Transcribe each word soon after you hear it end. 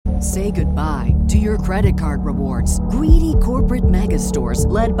Say goodbye to your credit card rewards. Greedy corporate mega stores,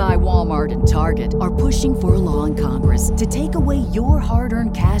 led by Walmart and Target, are pushing for a law in Congress to take away your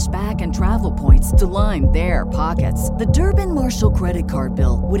hard-earned cash back and travel points to line their pockets. The Durbin-Marshall credit card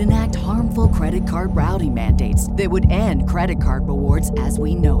bill would enact harmful credit card routing mandates that would end credit card rewards as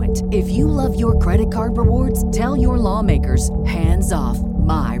we know it. If you love your credit card rewards, tell your lawmakers, hands off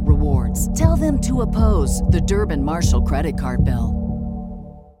my rewards. Tell them to oppose the Durbin-Marshall credit card bill.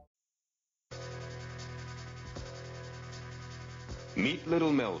 Meet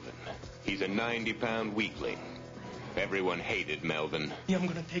little Melvin. He's a 90-pound weakling. Everyone hated Melvin. I'm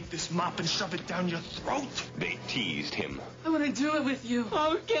gonna take this mop and shove it down your throat. They teased him. I want to do it with you.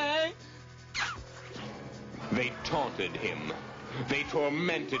 Okay. They taunted him. They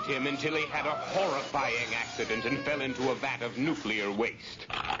tormented him until he had a horrifying accident and fell into a vat of nuclear waste.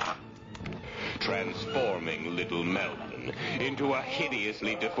 Transforming little Melvin into a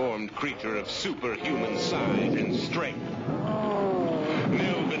hideously deformed creature of superhuman size and strength.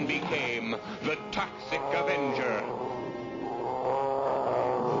 Melvin became the Toxic Avenger.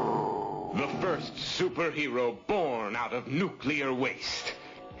 The first superhero born out of nuclear waste.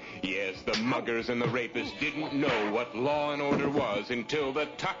 Yes, the muggers and the rapists didn't know what law and order was until the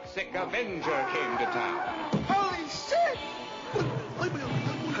Toxic Avenger came to town. Holy shit!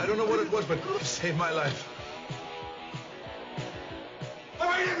 I don't know what it was, but it saved my life. All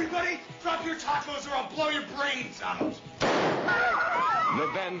right, everybody, drop your tacos or I'll blow your brains out. The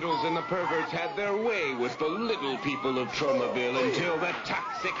vandals and the perverts had their way with the little people of Tromaville until the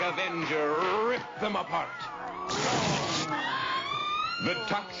Toxic Avenger ripped them apart. The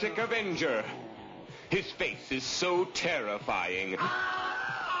Toxic Avenger. His face is so terrifying.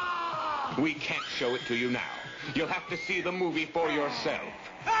 We can't show it to you now. You'll have to see the movie for yourself.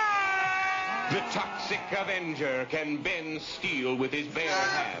 The Toxic Avenger can bend steel with his bare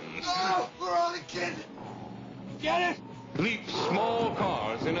hands. Oh, we're all a kid. Get it? Leap small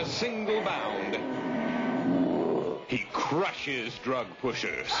cars in a single bound. He crushes drug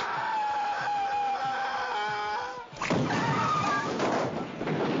pushers.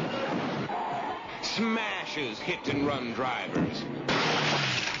 Smashes hit-and-run drivers.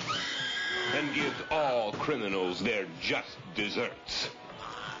 And gives all criminals their just desserts.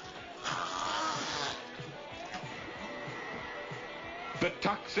 The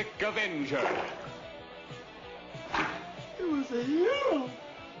Toxic Avenger. He was a hero.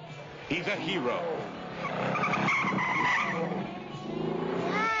 He's a hero.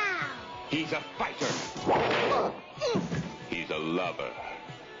 Wow. He's a fighter. He's a lover.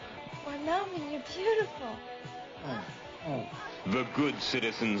 Well, Melvin, you're beautiful. The good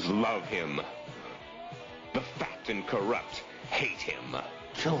citizens love him. The fat and corrupt hate him.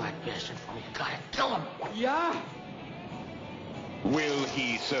 Kill that bastard for me. You gotta kill him. Yeah. Will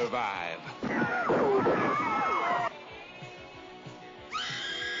he survive?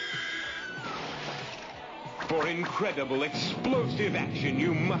 For incredible, explosive action,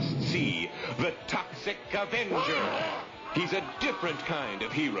 you must see the Toxic Avenger. He's a different kind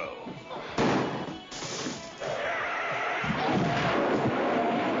of hero.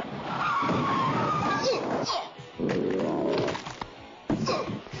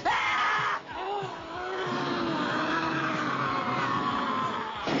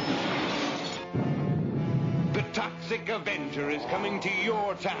 The Toxic Avenger is coming to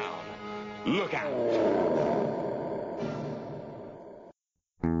your town. Look out.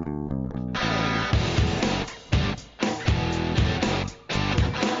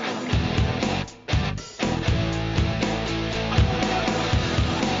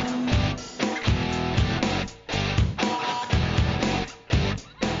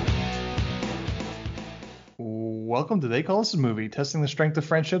 Welcome to They Call Us a Movie, testing the strength of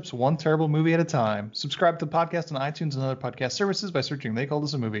friendships one terrible movie at a time. Subscribe to the podcast on iTunes and other podcast services by searching They Call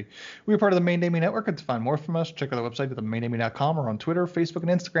Us a Movie. We are part of the Main Damie Network, and to find more from us, check out our website at themaindamie.com or on Twitter, Facebook,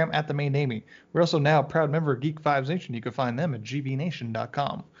 and Instagram at The Main Damie. We're also now a proud member of Geek Vibes Nation. You can find them at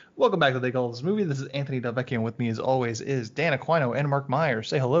gvnation.com. Welcome back to They Call Us a Movie. This is Anthony Delvecchio, and with me as always is Dan Aquino and Mark Meyer.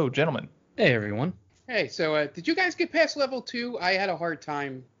 Say hello, gentlemen. Hey, everyone. Hey, so did you guys get past level 2? I had a hard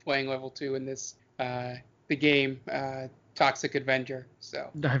time playing level 2 in this the game Toxic Avenger. So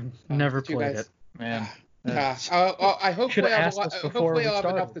I've never played it. Man. I hopefully I'll have started.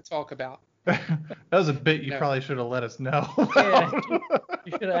 enough to talk about. That was a bit you probably should have let us know. Yeah,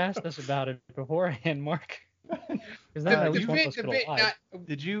 you should have asked us about it beforehand, Mark. Because then at least one of us could have lied.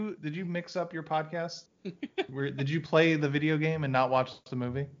 Did you mix up your podcast? Did you play the video game and not watch the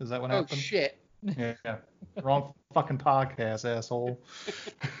movie? Is that what happened? Oh shit. Yeah. Wrong fucking podcast, asshole.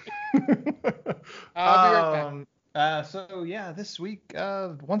 I'll be right back. So yeah, this week,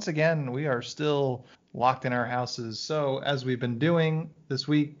 once again, we are still locked in our houses. So as we've been doing this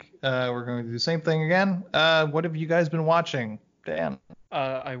week, we're going to do the same thing again. What have you guys been watching, Dan?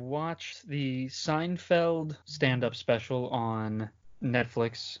 I watched the Seinfeld stand-up special on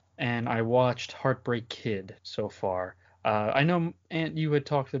Netflix, and I watched Heartbreak Kid so far. I know, Ant, you had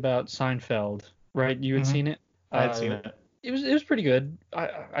talked about Seinfeld, right? You had seen it. I had seen it. It was pretty good.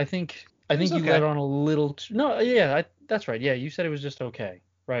 I think you okay. let on a little. No, yeah, that's right. Yeah, you said it was just okay,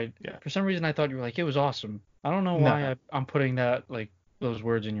 right? Yeah. For some reason, I thought you were like it was awesome. I don't know No. why I'm putting that those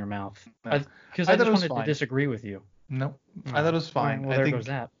words in your mouth. No. Because I just wanted fine. to disagree with you. No, I thought it was fine. Well, I there think, goes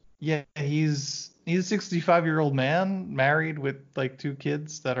that. Yeah, he's a 65-year-old man married with like 2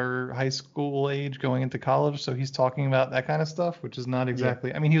 kids that are high school age going into college. So he's talking about that kind of stuff, which is not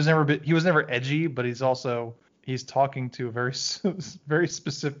exactly. Yeah. I mean, he was never edgy, but he's talking to a very very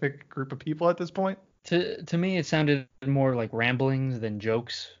specific group of people at this point. To me, it sounded more like ramblings than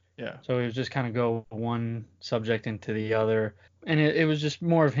jokes. Yeah. So it was just kind of go one subject into the other, and it was just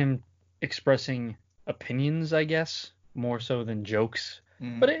more of him expressing opinions, I guess, more so than jokes.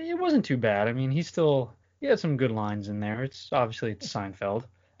 But it wasn't too bad. I mean, he had some good lines in there. It's Seinfeld,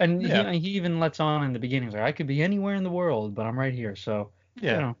 and he even lets on in the beginning. He's like, I could be anywhere in the world, but I'm right here. So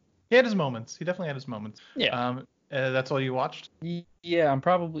yeah, you know. He had his moments. He definitely had his moments. Yeah. That's all you watched? Yeah,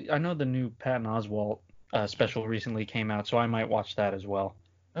 I know the new Patton Oswalt special recently came out, so I might watch that as well.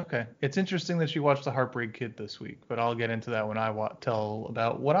 Okay. It's interesting that you watched The Heartbreak Kid this week, but I'll get into that when I tell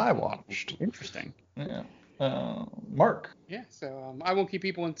about what I watched. Interesting. Yeah. Mark. Yeah, so I won't keep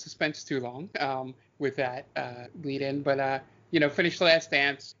people in suspense too long with that lead in, but finished Last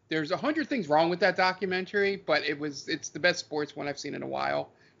Dance. There's 100 things wrong with that documentary, but it's the best sports one I've seen in a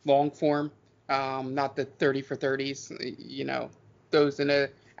while. Long form, not the 30 for 30s. Those in an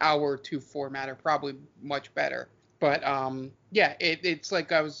hour or two format are probably much better. But it's like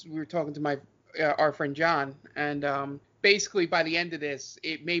we were talking to our friend John, and basically by the end of this,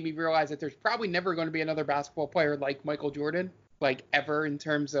 it made me realize that there's probably never going to be another basketball player like Michael Jordan, like ever, in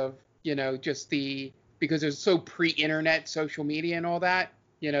terms of because there's so pre-internet social media and all that.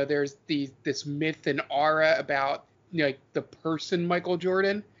 There's this myth and aura about the person Michael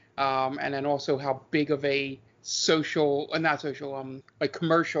Jordan, and then also how big of a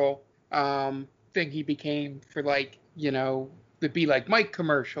commercial thing he became for the Be Like Mike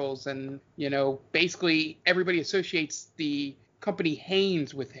commercials, and basically everybody associates the company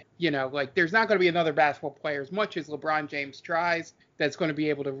Hanes with him. There's not going to be another basketball player, as much as LeBron James tries, that's going to be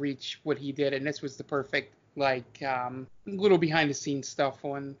able to reach what he did, and this was the perfect little behind the scenes stuff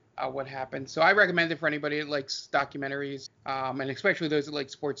on what happened. So I recommend it for anybody that likes documentaries, and especially those that like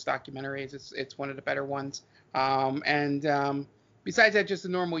sports documentaries. It's one of the better ones. And besides that, just the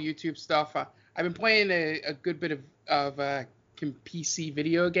normal YouTube stuff. I've been playing a good bit of PC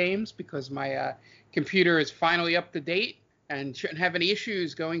video games because my computer is finally up to date and shouldn't have any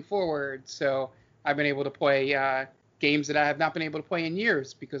issues going forward. So I've been able to play games that I have not been able to play in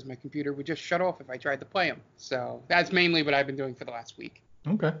years because my computer would just shut off if I tried to play them. So that's mainly what I've been doing for the last week.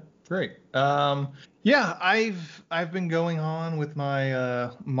 Okay, great. Yeah, I've been going on with my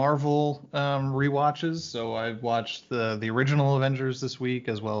Marvel rewatches. So I've watched the original Avengers this week,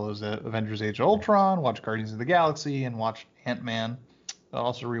 as well as Avengers: Age of Ultron, watched Guardians of the Galaxy, and watched Ant-Man. I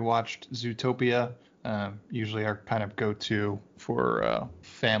also rewatched Zootopia. Usually our kind of go-to for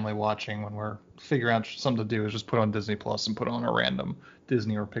family watching when we're figuring out something to do is just put on Disney Plus and put on a random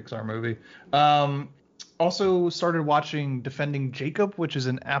Disney or Pixar movie. Also started watching Defending Jacob, which is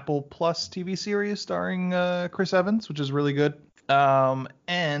an Apple Plus TV series starring Chris Evans, which is really good.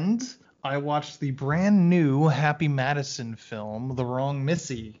 And I watched the brand new Happy Madison film, The Wrong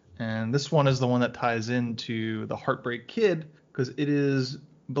Missy. And this one is the one that ties into The Heartbreak Kid, because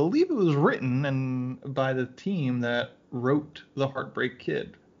I believe it was written by the team that wrote The Heartbreak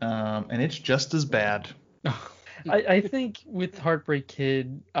Kid. And it's just as bad. I think with Heartbreak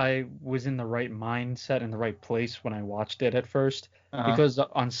Kid, I was in the right mindset and the right place when I watched it at first, because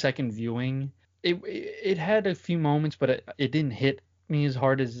on second viewing, it had a few moments, but it didn't hit me as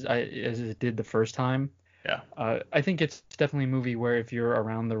hard as it did the first time. Yeah. I think it's definitely a movie where if you're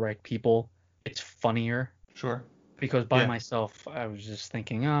around the right people, it's funnier. Sure. Because by myself, I was just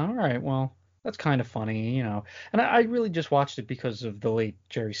thinking, oh, all right, well, that's kind of funny, And I really just watched it because of the late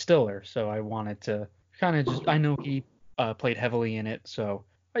Jerry Stiller, so I wanted to kind of just, I know he played heavily in it, so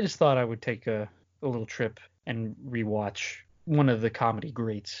I just thought I would take a little trip and rewatch one of the comedy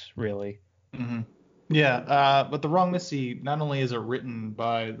greats, really. Mm-hmm. Yeah, but The Wrong Missy, not only is it written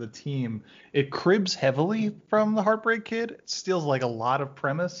by the team, it cribs heavily from The Heartbreak Kid. It steals like a lot of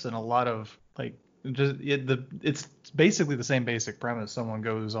premise and a lot of like It's basically the same basic premise. Someone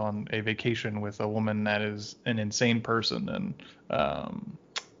goes on a vacation with a woman that is an insane person, and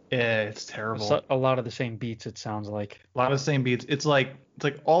it's terrible. A lot of the same beats, it sounds like. A lot of the same beats. It's like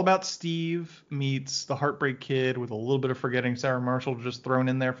All About Steve meets The Heartbreak Kid with a little bit of Forgetting Sarah Marshall just thrown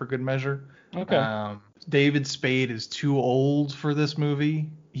in there for good measure. Okay. David Spade is too old for this movie.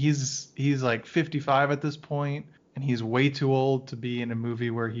 He's like 55 at this point, and he's way too old to be in a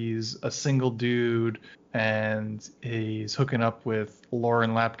movie where he's a single dude and he's hooking up with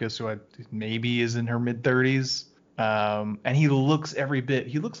Lauren Lapkus, who maybe is in her mid 30s. And he looks every bit.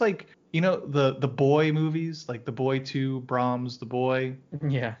 He looks like, the Boy movies, like The Boy 2, Brahms, The Boy.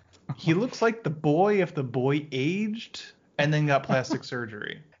 Yeah. He looks like The Boy if The Boy aged and then got plastic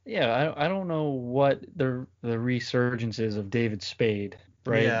surgery. Yeah, I don't know what the resurgence is of David Spade,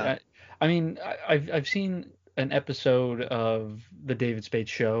 right? Yeah. I've seen an episode of the David Spade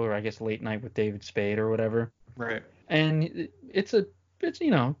Show, or I guess Late Night with David Spade or whatever. Right. And it's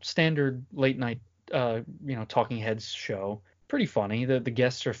standard late night talking heads show. Pretty funny. The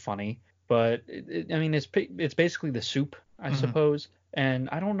guests are funny, but it's basically The Soup, I suppose. And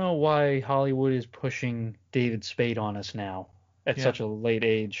I don't know why Hollywood is pushing David Spade on us now at such a late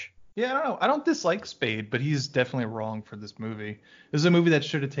age. Yeah, I don't know. I don't dislike Spade, but he's definitely wrong for this movie. This is a movie that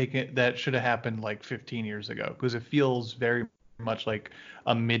should have happened like 15 years ago, because it feels very much like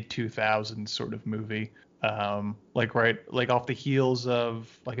a mid 2000s sort of movie. Like off the heels of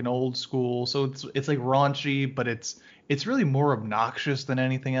like an old school. So it's like raunchy, but it's really more obnoxious than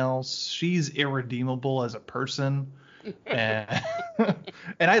anything else. She's irredeemable as a person, and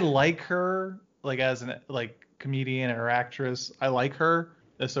and I like her like as an comedian or actress. I like her.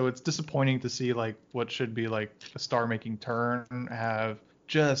 So it's disappointing to see like what should be like a star-making turn have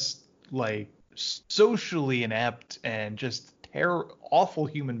just like socially inept and just awful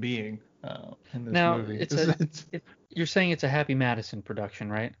human being in this movie. You're saying it's a Happy Madison production,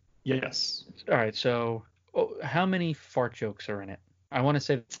 right? Yes. All right. So how many fart jokes are in it? I want to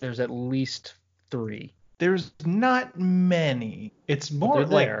say there's at least 3. There's not many. It's more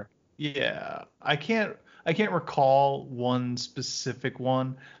like there. Yeah. I can't recall one specific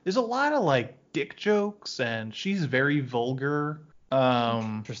one. There's a lot of like dick jokes, and she's very vulgar.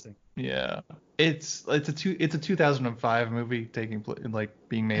 Interesting. Yeah. It's a 2005 movie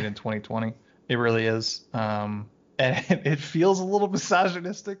being made in 2020. It really is. And it feels a little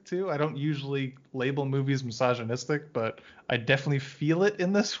misogynistic too. I don't usually label movies misogynistic, but I definitely feel it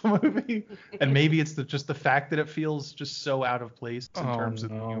in this movie. And maybe it's just the fact that it feels just so out of place in terms of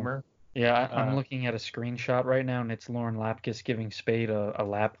the humor. Yeah, I'm looking at a screenshot right now, and it's Lauren Lapkus giving Spade a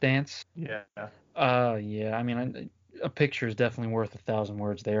lap dance. Yeah. Yeah. I mean, a picture is definitely worth 1,000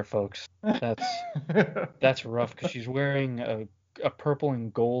 words there, folks. That's rough, because she's wearing a purple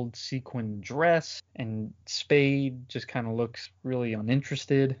and gold sequin dress, and Spade just kind of looks really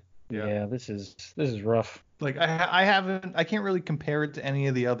uninterested. Yeah, this is rough. Like I can't really compare it to any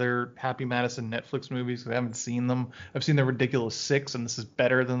of the other Happy Madison Netflix movies, because I haven't seen them. I've seen The Ridiculous Six, and this is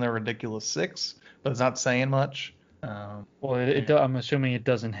better than The Ridiculous Six, but it's not saying much. I'm assuming it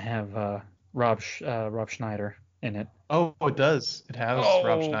doesn't have Rob Schneider in it. Oh, it does. It has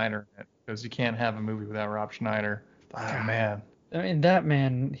Rob Schneider in it, because you can't have a movie without Rob Schneider. Oh, man. I mean, that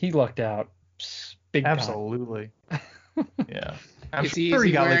man, he lucked out big time. Absolutely. Yeah. I'm sure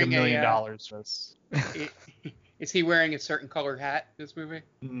he got like $1 million for this. Is he wearing a certain colored hat in this movie?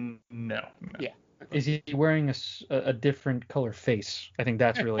 No. Yeah. Is he wearing a different color face? I think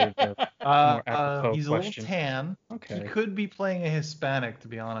that's really the more apropos he's question. A little tan. Okay. He could be playing a Hispanic, to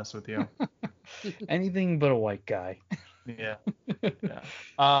be honest with you. Anything but a white guy. Yeah.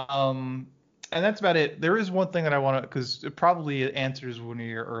 And that's about it. There is one thing that I want to, because it probably answers one of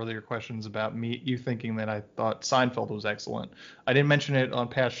your earlier questions about you thinking that I thought Seinfeld was excellent. I didn't mention it on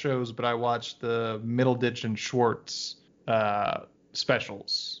past shows, but I watched the Middleditch and Schwartz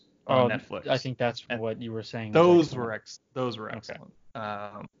specials on Netflix. I think that's what you were saying. Those were excellent.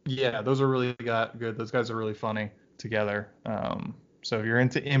 Yeah, those are really good. Those guys are really funny together. So if you're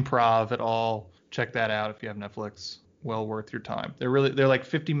into improv at all, check that out if you have Netflix. Well worth your time. They're like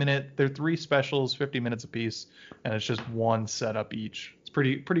 50-minute. They're 3 specials, 50 minutes apiece, and it's just one setup each. It's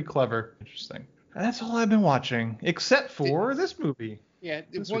pretty clever, interesting. And that's all I've been watching, except for this movie. Yeah.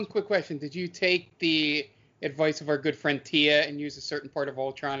 One quick question: did you take the advice of our good friend Tia and use a certain part of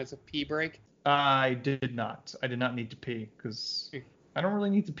Ultron as a pee break? I did not. I did not need to pee, because I don't really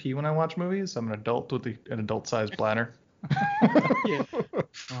need to pee when I watch movies. I'm an adult with an adult-sized bladder. Yeah.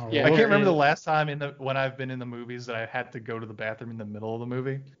 I can't remember the last time when I've been in the movies that I had to go to the bathroom in the middle of the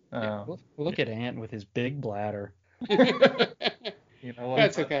movie. Look at Ant with his big bladder. You know,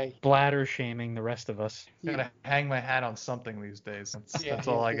 That's okay. Bladder shaming the rest of us. Gotta hang my hat on something these days. That's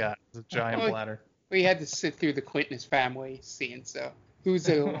all I got. It's a giant Well, bladder. We had to sit through the Quintus family scene, so who's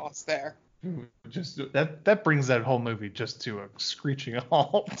at a loss there? Just that brings that whole movie just to a screeching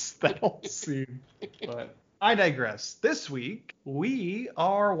halt. That whole scene. But I digress. This week we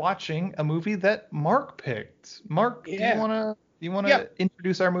are watching a movie that Mark picked. Mark, do you wanna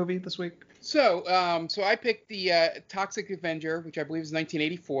introduce our movie this week? So I picked the Toxic Avenger, which I believe is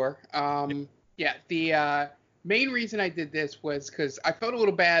 1984. The main reason I did this was because I felt a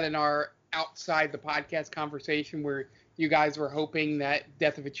little bad in our outside the podcast conversation where you guys were hoping that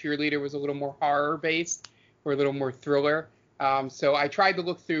Death of a Cheerleader was a little more horror based or a little more thriller. So I tried to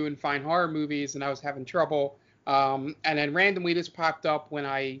look through and find horror movies, and I was having trouble. And then randomly this popped up when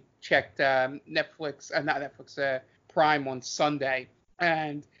I checked Prime on Sunday,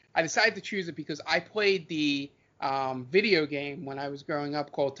 and I decided to choose it because I played the video game when I was growing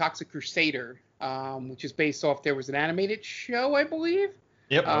up called Toxic Crusader, which is based off, there was an animated show, I believe.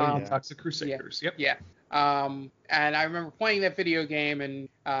 Yep. Toxic Crusaders. Yeah. And I remember playing that video game and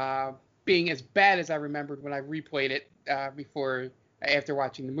being as bad as I remembered when I replayed it after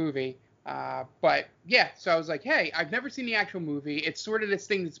watching the movie. But yeah, so I was like, hey, I've never seen the actual movie. It's sort of this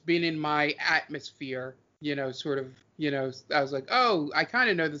thing that's been in my atmosphere, I was like, oh, I kind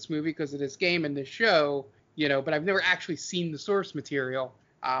of know this movie because of this game and this show, but I've never actually seen the source material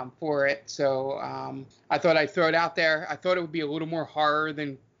for it. So I thought I'd throw it out there. I thought it would be a little more horror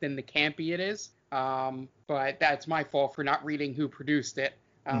than the campy it is. But that's my fault for not reading who produced it,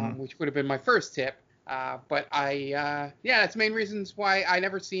 which would have been my first tip. But that's the main reasons why I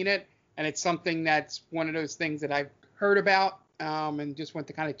never seen it. And it's something that's one of those things that I've heard about and just went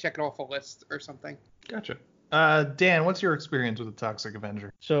to kind of check it off a list or something. Gotcha. Dan, what's your experience with the Toxic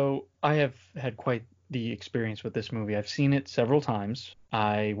Avenger? So I have had quite the experience with this movie. I've seen it several times.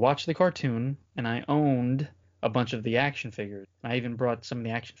 I watched the cartoon, and I owned a bunch of the action figures. I even brought some of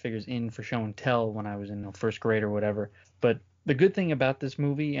the action figures in for show and tell when I was in first grade or whatever. But the good thing about this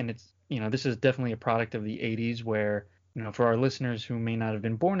movie, and it's, this is definitely a product of the 80s where, for our listeners who may not have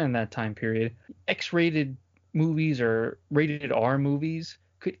been born in that time period, X-rated movies or rated R movies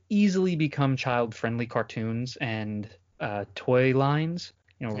could easily become child-friendly cartoons and toy lines.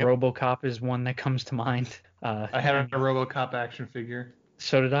 Yep. RoboCop is one that comes to mind. I had a RoboCop action figure.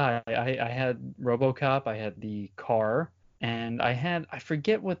 So did I. I had RoboCop, I had the car, and I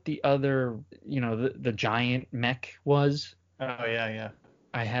forget what the other, the giant mech was. Oh, yeah.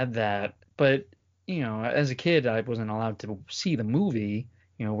 I had that. But, as a kid, I wasn't allowed to see the movie,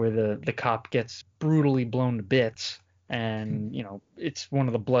 where the cop gets brutally blown to bits. And, it's one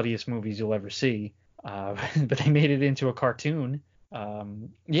of the bloodiest movies you'll ever see. But they made it into a cartoon.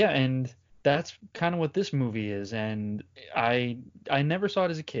 And that's kind of what this movie is. And I never saw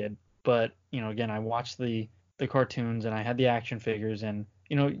it as a kid, but again, I watched the cartoons and I had the action figures, and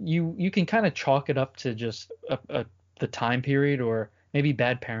you can kind of chalk it up to just the time period or maybe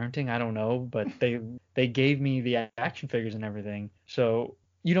bad parenting, I don't know, but they gave me the action figures and everything. So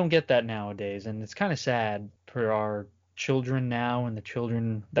you don't get that nowadays, and it's kind of sad for our children now and the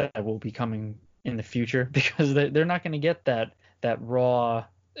children that will be coming in the future, because they're not going to get that raw,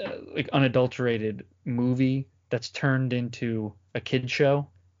 unadulterated movie that's turned into a kid show,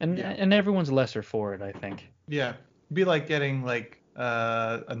 and everyone's lesser for it, I think. Yeah, it'd be like getting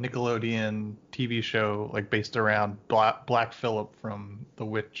a Nickelodeon TV show based around Black Phillip from The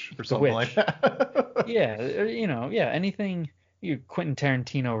Witch or something like that. Anything Quentin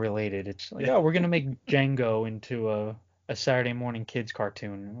Tarantino related. It's we're gonna make Django into a Saturday morning kids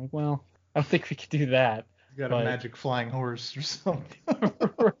cartoon. I'm like, well, I don't think we could do that. He's got a magic flying horse or something.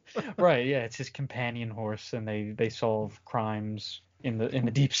 Right, yeah, it's his companion horse, and they solve crimes in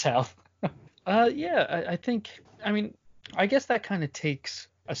the deep south. I think, I guess that kind of takes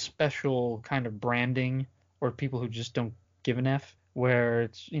a special kind of branding, or people who just don't give an F, where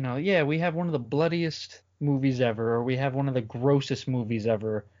it's, we have one of the bloodiest movies ever, or we have one of the grossest movies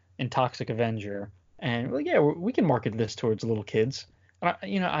ever in Toxic Avenger, and we can market this towards little kids.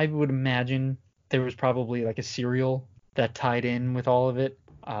 I would imagine there was probably a cereal that tied in with all of it.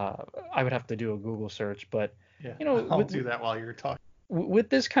 I would have to do a Google search, but I'll do that while you're talking. With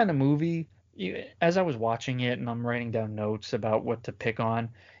this kind of movie, as I was watching it and I'm writing down notes about what to pick on,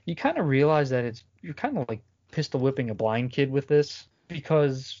 you kind of realize that you're kind of like pistol whipping a blind kid with this,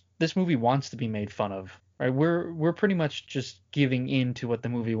 because this movie wants to be made fun of, right? We're pretty much just giving in to what the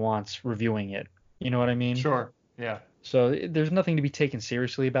movie wants, reviewing it. You know what I mean? Sure. Yeah. So there's nothing to be taken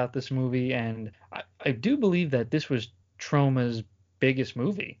seriously about this movie, and I do believe that this was Troma's biggest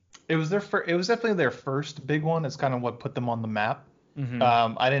movie. It was definitely their first big one. It's kind of what put them on the map.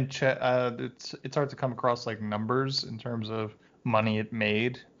 Mhm. I didn't check. It's hard to come across like numbers in terms of money it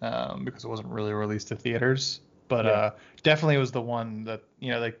made because it wasn't really released to theaters. But Yeah. definitely it was the one that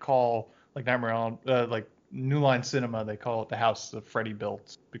they call like Nightmare on like New Line Cinema. They call it the house that Freddy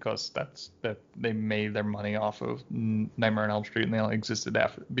built because that they made their money off of Nightmare on Elm Street, and they only existed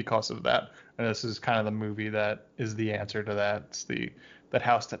after because of that. And this is kind of the movie that is the answer to that. It's that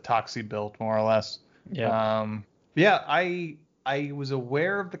house that Toxie built, more or less. Yeah. Yeah, I was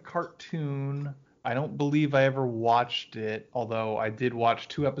aware of the cartoon. I don't believe I ever watched it, although I did watch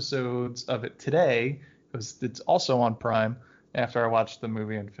 2 episodes of it today because it's also on Prime after I watched the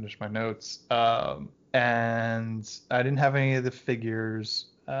movie and finished my notes. And I didn't have any of the figures.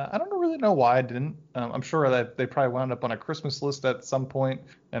 I don't really know why I didn't. I'm sure that they probably wound up on a Christmas list at some point,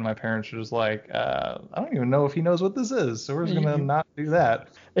 and my parents were just like, I don't even know if he knows what this is, so we're just gonna not do that.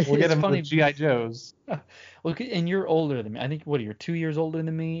 We'll get It's him funny. the GI Joes. Look, and you're older than me. I think you're 2 years older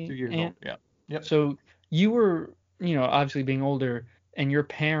than me, 2 years Ant? old. Yeah. Yep. So you were, obviously being older, and your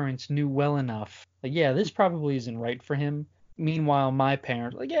parents knew well enough. Like, yeah, this probably isn't right for him. Meanwhile, my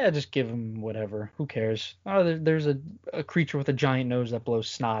parents, like, yeah, just give him whatever. Who cares? Oh, there's a creature with a giant nose that blows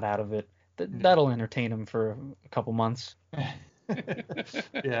snot out of it. That'll entertain him for a couple months.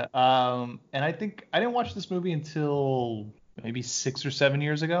 Yeah. And I think I didn't watch this movie until maybe 6 or 7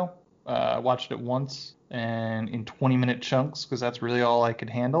 years ago. I watched it once and in 20-minute chunks because that's really all I could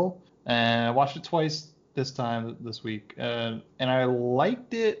handle. And I watched it twice this week. And I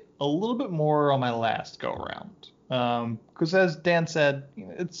liked it a little bit more on my last go around. Because as Dan said,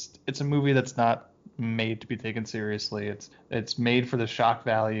 it's a movie that's not made to be taken seriously. It's made for the shock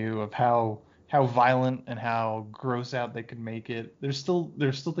value of how violent and how gross out they could make it. There's still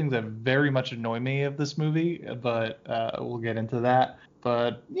things that very much annoy me of this movie, but we'll get into that.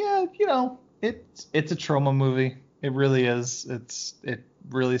 But yeah, it's a trauma movie. It really is. It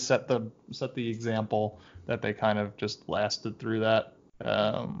really set the example that they kind of just lasted through that.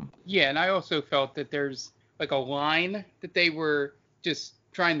 Yeah, and I also felt that there's like a line that they were just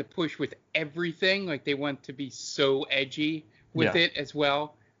trying to push with everything. Like they want to be so edgy with it as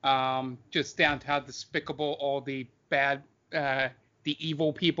well. Just down to how despicable all the bad, the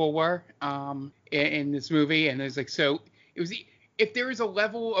evil people were in this movie. And there's like, so it was, if there is a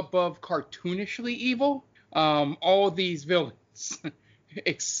level above cartoonishly evil, all of these villains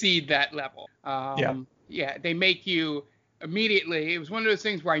exceed that level. Yeah, they make you immediately. It was one of those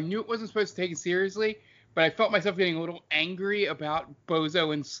things where I knew it wasn't supposed to take it seriously, but I felt myself getting a little angry about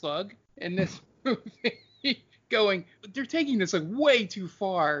Bozo and Slug in this movie. Going, they're taking this like way too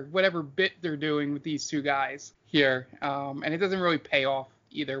far, whatever bit they're doing with these two guys here, and it doesn't really pay off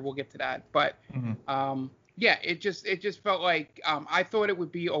either. We'll get to that, but yeah, it just felt like I thought it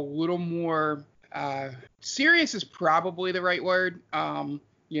would be a little more serious is probably the right word.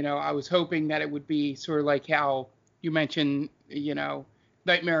 I was hoping that it would be sort of like how you mentioned,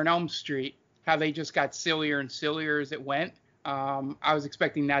 Nightmare on Elm Street, how they just got sillier and sillier as it went. I was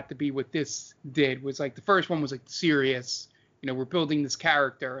expecting that to be what this did. Was like the first one was like serious, we're building this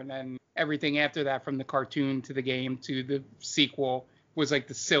character, and then everything after that, from the cartoon to the game to the sequel, was like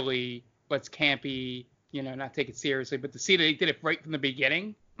the silly, let's campy, not take it seriously. But to see that they did it right from the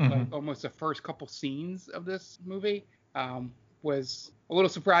beginning, like almost the first couple scenes of this movie, was a little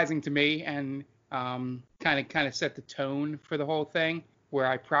surprising to me, and kind of set the tone for the whole thing, where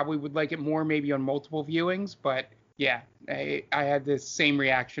I probably would like it more maybe on multiple viewings. But yeah, I had this same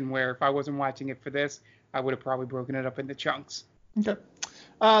reaction where if I wasn't watching it for this, I would have probably broken it up into chunks. Okay.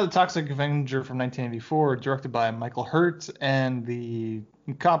 The Toxic Avenger from 1984, directed by Michael Hurt and the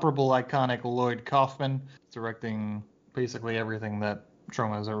incomparable, iconic Lloyd Kaufman, directing basically everything that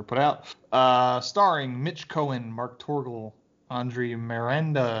Troma has ever put out. Starring Mitch Cohen, Mark Torgl, Andre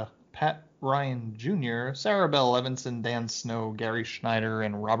Miranda, Pat Ryan Jr., Sarah Bell Levinson, Dan Snow, Gary Schneider,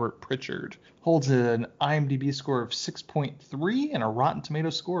 and Robert Pritchard. Holds an IMDb score of 6.3 and a Rotten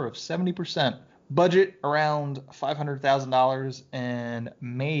Tomatoes score of 70%. Budget around $500,000 and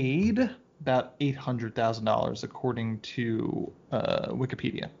made about $800,000 according to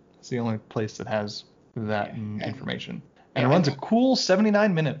Wikipedia. It's the only place that has that information. And it runs a cool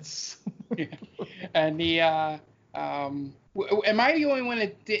 79 minutes. And the am I the only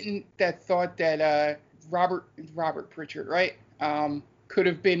one that thought that Robert Pritchard, right? Could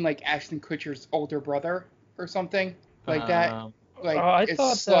have been like Ashton Kutcher's older brother or something like that. Like I it's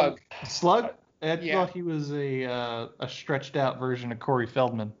thought Slug. Slug? I thought he was a stretched out version of Corey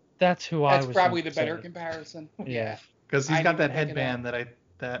Feldman. That's who I was. That's probably the better comparison. Yeah. Because he's got that headband that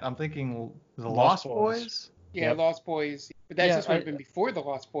I'm thinking the Lost Boys. Yeah, yep. Lost Boys. But that just would have been before the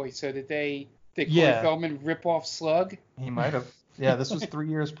Lost Boys. So did Corey Feldman rip off Slug? He might have. Yeah, this was 3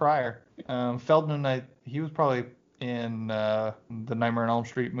 years prior. Feldman, he was probably in the Nightmare on Elm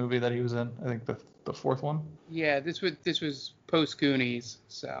Street movie that he was in. I think the fourth one. Yeah, this was post Goonies,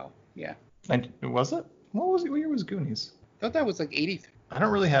 so yeah. And was it? What year was Goonies? I thought that was like 83. I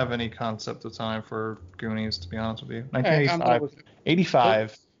don't really have any concept of time for Goonies, to be honest with you. Hey, I'm 1985. good with it.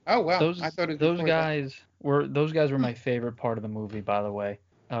 85. Oh wow, Those I thought it was those before guys were my favorite part of the movie, by the way.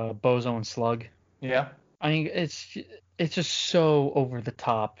 Bozo and Slug. Yeah. I mean, it's just so over the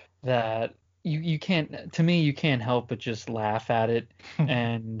top that you can't, to me, you can't help but just laugh at it.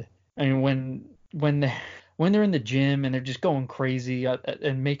 And I mean, when they're in the gym and they're just going crazy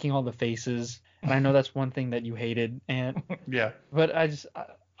and making all the faces, and I know that's one thing that you hated, and Yeah. but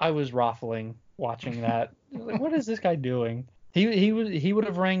I was raffling watching that. Like, what is this guy doing? He would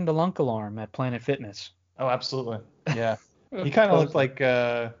have rang the lunk alarm at Planet Fitness. Oh, absolutely. Yeah. He kind of looked like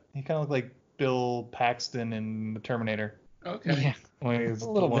Bill Paxton in the Terminator. Okay. Yeah, When he was A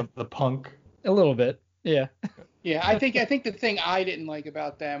little the punk. a little bit. Yeah. Yeah, I think the thing I didn't like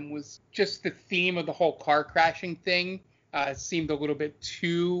about them was just the theme of the whole car crashing thing seemed a little bit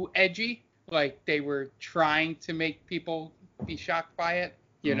too edgy. Like they were trying to make people be shocked by it,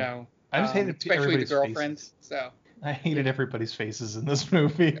 you know. I just hated especially the everybody's girlfriends. faces. So. I hated everybody's faces in this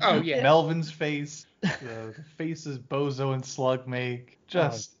movie. Oh yeah. Melvin's face, the faces Bozo and Slug make,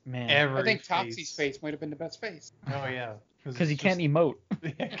 just man. every I think Topsy's face might have been the best face. Oh yeah. Because he can't emote.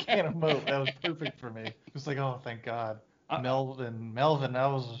 Yeah, can't emote. That was perfect for me. It was like, oh, thank God. Melvin, I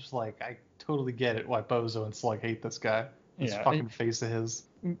was just like, I totally get it why Bozo and Slug hate this guy. This fucking face of his.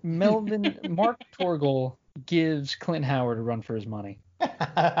 Melvin, Mark Torgel gives Clint Howard a run for his money.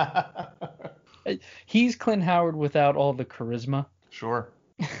 He's Clint Howard without all the charisma. Sure.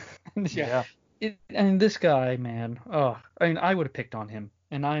 Yeah. And this guy, man, I mean, I would have picked on him,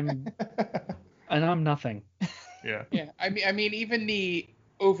 and I'm nothing. Yeah. Yeah. I mean, even the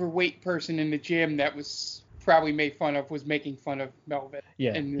overweight person in the gym that was probably made fun of was making fun of Melvin.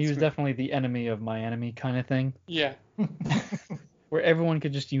 Yeah. He was definitely the enemy of my enemy kind of thing. Yeah. Where everyone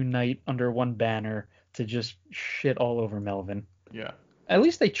could just unite under one banner to just shit all over Melvin. Yeah. At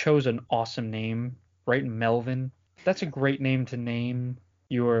least they chose an awesome name, right? Melvin. That's a great name to name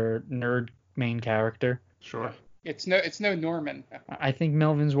your nerd main character. Sure. It's no Norman. I think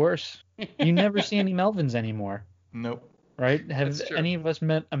Melvin's worse. You never see any Melvins anymore. Nope. Right? Have any of us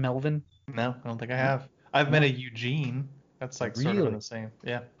met a Melvin? No, I don't think I have. I've met a Eugene. That's like sort of in the same.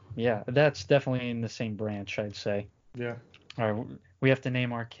 Yeah. Yeah, that's definitely in the same branch, I'd say. Yeah. All right, we have to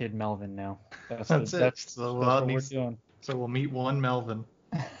name our kid Melvin now. That's it. That's what we're doing. So we'll meet one Melvin.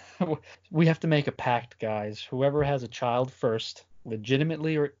 We have to make a pact, guys. Whoever has a child first,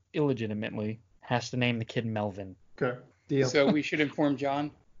 legitimately or illegitimately, has to name the kid Melvin. Okay. Deal. So we should inform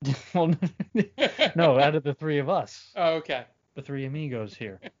John. Well, no, out of the three of us. Oh, okay. The three amigos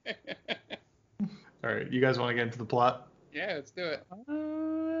here. All right. You guys want to get into the plot? Yeah, let's do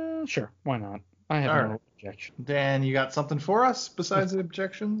it. Sure. Why not? I have no objection. Dan, you got something for us besides the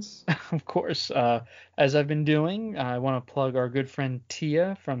objections? Of course. As I've been doing, I want to plug our good friend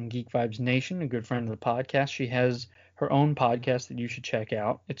Tia from Geek Vibes Nation, a good friend of the podcast. She has her own podcast that you should check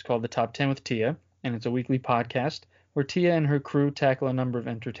out. It's called The Top 10 with Tia, and it's a weekly podcast where Tia and her crew tackle a number of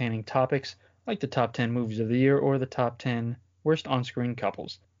entertaining topics, like the top 10 movies of the year or the top 10 worst on-screen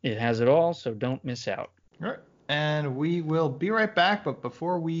couples. It has it all, so don't miss out. All right. And we will be right back, but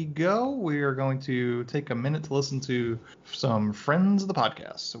before we go, we are going to take a minute to listen to some friends of the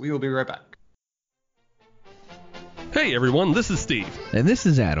podcast. So we will be right back. Hey everyone, this is Steve. And this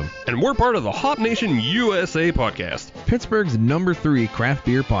is Adam. And we're part of the Hop Nation USA podcast, Pittsburgh's #3 craft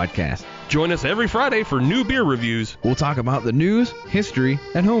beer podcast. Join us every Friday for new beer reviews. We'll talk about the news, history,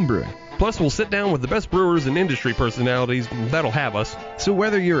 and homebrewing. Plus, we'll sit down with the best brewers and industry personalities that'll have us. So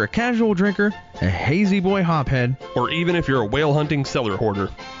whether you're a casual drinker, a hazy boy hophead, or even if you're a whale hunting cellar hoarder,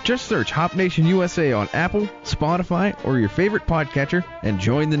 just search Hop Nation USA on Apple, Spotify, or your favorite podcatcher and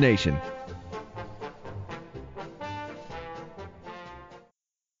join the nation.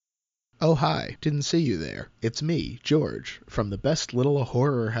 Oh hi, didn't see you there. It's me, George, from the best little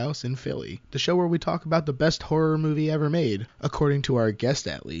horror house in Philly, the show where we talk about the best horror movie ever made, according to our guest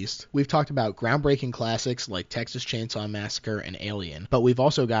at least. We've talked about groundbreaking classics like Texas Chainsaw Massacre and Alien, but we've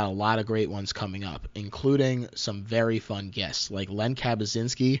also got a lot of great ones coming up, including some very fun guests like Len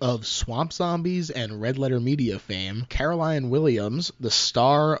Kabaczynski of Swamp Zombies and Red Letter Media fame, Caroline Williams, the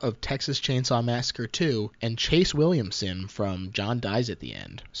star of Texas Chainsaw Massacre 2, and Chase Williamson from John Dies at the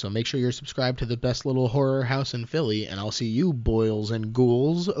End. So make sure you're subscribed to the best little horror house in Philly, and I'll see you boils and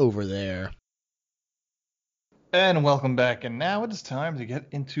ghouls over there. And welcome back, and now it is time to get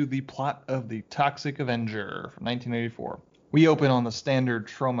into the plot of The Toxic Avenger from 1984. We open on the standard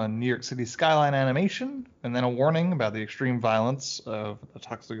Troma New York City skyline animation, and then a warning about the extreme violence of the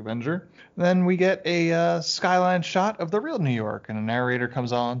Toxic Avenger. Then we get a skyline shot of the real New York, and a narrator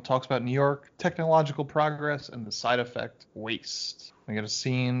comes on, talks about New York, technological progress, and the side effect waste. We get a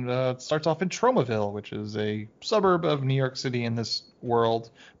scene that starts off in Tromaville, which is a suburb of New York City in this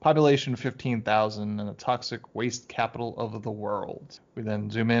world, population 15,000, and the toxic waste capital of the world. We then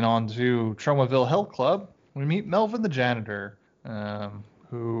zoom in onto Tromaville Health Club. We meet Melvin the janitor,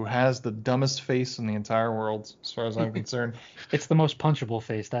 who has the dumbest face in the entire world, as far as I'm concerned. It's the most punchable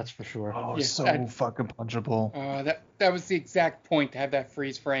face, that's for sure. Oh, yeah, fucking punchable. That was the exact point to have that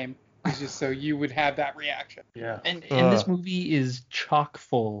freeze frame. It's just so you would have that reaction. Yeah. And this movie is chock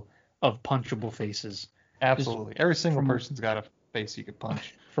full of punchable faces. Absolutely. Every single person's got a face you could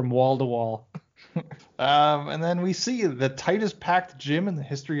punch. From wall to wall. And then we see the tightest packed gym in the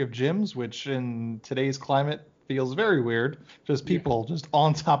history of gyms, which in today's climate feels very weird. Just people just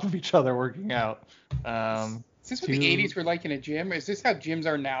on top of each other working out. Is this what the 80s were like in a gym? Is this how gyms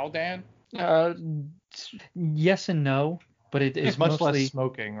are now, Dan? Yes and no. But it's much less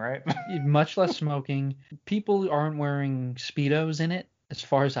smoking, right? Much less smoking. People aren't wearing Speedos in it, as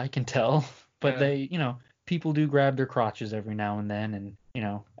far as I can tell. But they, people do grab their crotches every now and then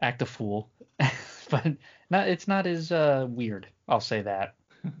and, act a fool. But it's not as weird. I'll say that.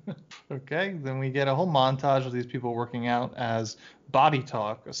 Okay, then we get a whole montage of these people working out as Body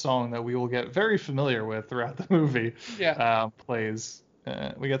Talk, a song that we will get very familiar with throughout the movie, plays.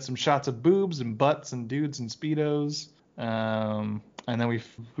 We get some shots of boobs and butts and dudes in Speedos. And then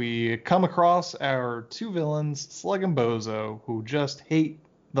we come across our two villains, Slug and Bozo, who just hate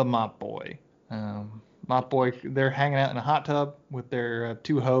the Mop Boy. Mop Boy, they're hanging out in a hot tub with their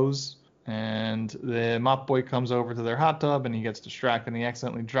two hoes, and the Mop Boy comes over to their hot tub and he gets distracted and he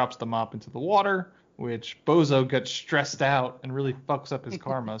accidentally drops the mop into the water, which Bozo gets stressed out and really fucks up his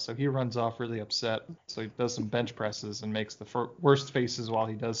karma, so he runs off really upset. So he does some bench presses and makes the worst faces while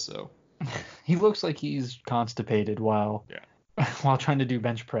he does so. He looks like he's constipated while trying to do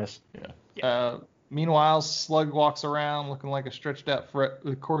bench press. Yeah. Meanwhile, Slug walks around looking like a stretched out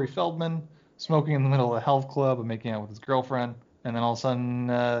Corey Feldman, smoking in the middle of the health club and making out with his girlfriend. And then all of a sudden,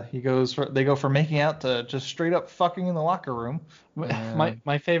 they go from making out to just straight up fucking in the locker room.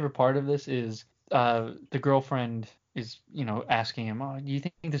 My favorite part of this is the girlfriend is asking him, "Oh, do you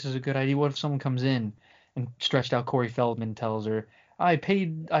think this is a good idea? What if someone comes in?" And stretched out Corey Feldman tells her, I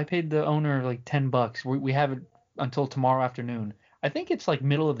paid the owner like $10. We have it until tomorrow afternoon. I think it's like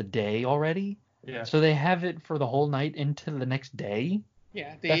middle of the day already. Yeah. So they have it for the whole night into the next day.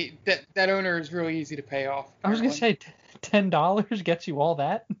 Yeah. That owner is really easy to pay off. Apparently. I was gonna say $10 gets you all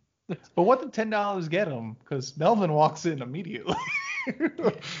that. But what did $10 get him? Because Melvin walks in immediately.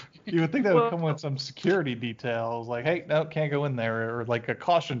 You would think that would come with some security details, like, hey, no, can't go in there, or like a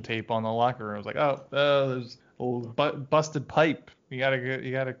caution tape on the locker room. It's like, oh, there's a little busted pipe. You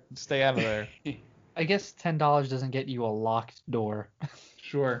gotta stay out of there. I guess $10 doesn't get you a locked door.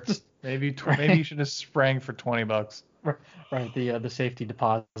 Sure. Maybe you should have sprang for $20. Right, the safety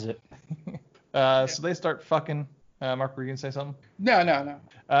deposit. So they start fucking. Mark, were you gonna say something? No.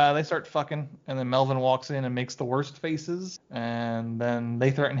 They start fucking, and then Melvin walks in and makes the worst faces, and then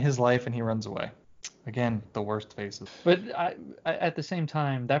they threaten his life, and he runs away. Again, the worst faces. But I at the same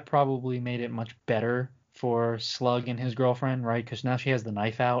time, that probably made it much better for Slug and his girlfriend, right? Because now she has the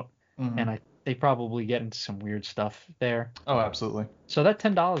knife out, and they probably get into some weird stuff there. Oh, absolutely. So that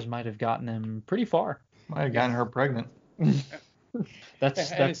 $10 might have gotten them pretty far. Might have gotten her pregnant.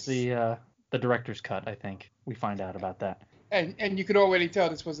 That's the director's cut, I think. We find out about that. And you could already tell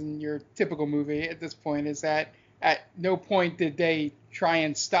this wasn't your typical movie at this point, is that at no point did they try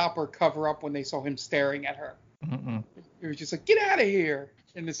and stop or cover up when they saw him staring at her. Mm-mm. It was just like, get out of here,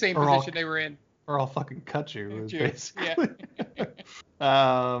 in the same position they were in. Or I'll fucking cut you, basically.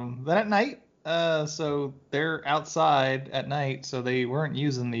 Yeah. Then at night, so they're outside at night, so they weren't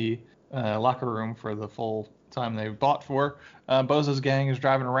using the locker room for the full time they bought for. Bozo's gang is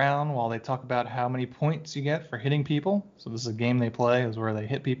driving around while they talk about how many points you get for hitting people. So this is a game they play, is where they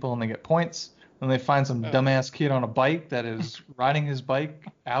hit people and they get points. Then they find some dumbass kid on a bike that is riding his bike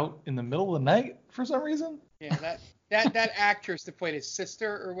out in the middle of the night for some reason. Yeah, that actress that played his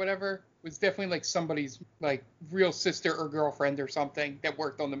sister or whatever was definitely like somebody's like real sister or girlfriend or something that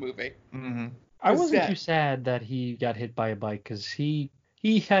worked on the movie. Mm-hmm. I wasn't too sad that he got hit by a bike because he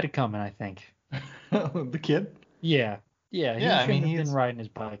had it coming, I think. The kid? Yeah. He shouldn't have been riding his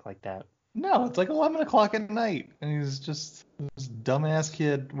bike like that. No, it's like 11 o'clock at night, and he's just this dumbass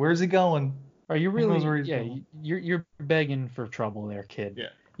kid. Where's he going? Are you really? Yeah, you're begging for trouble there, kid. Yeah.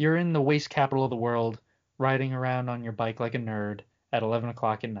 You're in the waste capital of the world, riding around on your bike like a nerd at 11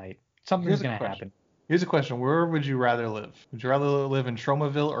 o'clock at night. Something's going to happen. Here's a question. Where would you rather live? Would you rather live in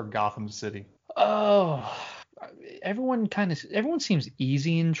Tromaville or Gotham City? Oh, everyone seems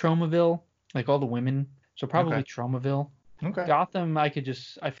easy in Tromaville, like all the women. So probably Tromaville. Okay. Gotham, I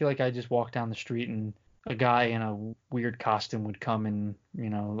feel like I just walk down the street and a guy in a weird costume would come and,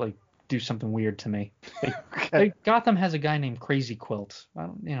 like do something weird to me. Like Gotham has a guy named Crazy Quilt. I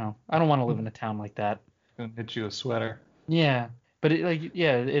don't want to live in a town like that. Gonna knit you a sweater. Yeah, but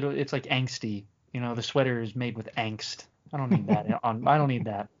it's like angsty. The sweater is made with angst. I don't need that. I don't need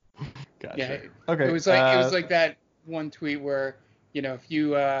that. Gotcha. Yeah. Okay. It was like that one tweet where,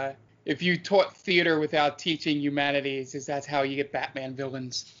 if you taught theater without teaching humanities, that's how you get Batman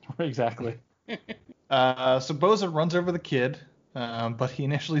villains. Exactly. So Bozo runs over the kid, but he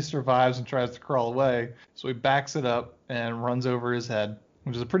initially survives and tries to crawl away. So he backs it up and runs over his head,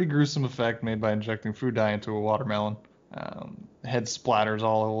 which is a pretty gruesome effect made by injecting food dye into a watermelon. Head splatters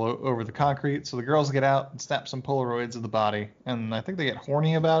all over the concrete. So the girls get out and snap some Polaroids of the body, and I think they get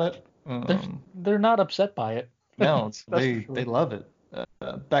horny about it. They're not upset by it. No, they love it.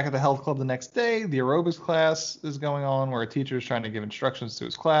 Back at the health club the next day, the aerobics class is going on where a teacher is trying to give instructions to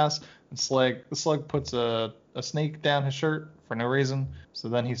his class, and the slug puts a snake down his shirt for no reason. So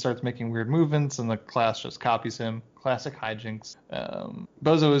then he starts making weird movements, and the class just copies him. Classic hijinks.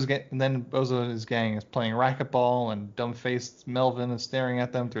 Bozo and his gang is playing racquetball, and dumb-faced Melvin is staring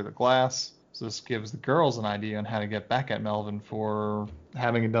at them through the glass. So this gives the girls an idea on how to get back at Melvin for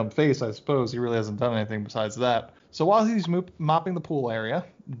having a dumb face, I suppose. He really hasn't done anything besides that. So while he's mopping the pool area,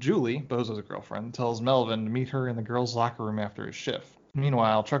 Julie, Bozo's girlfriend, tells Melvin to meet her in the girls' locker room after his shift.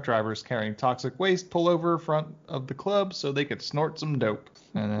 Meanwhile, truck drivers carrying toxic waste pull over front of the club so they could snort some dope.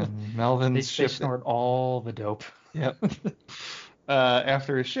 And then Melvin's shift. They snort all the dope. Yep.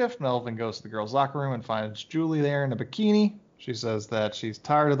 After his shift, Melvin goes to the girls' locker room and finds Julie there in a bikini. She says that she's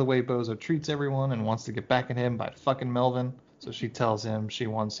tired of the way Bozo treats everyone and wants to get back at him by fucking Melvin. So she tells him she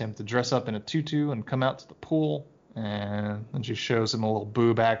wants him to dress up in a tutu and come out to the pool. And then she shows him a little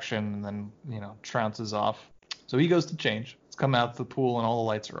boob action and then, trounces off. So he goes to change. He's come out to the pool and all the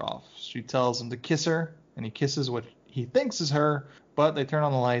lights are off. She tells him to kiss her, and he kisses what he thinks is her, but they turn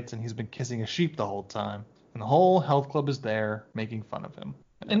on the lights and he's been kissing a sheep the whole time. And the whole health club is there making fun of him.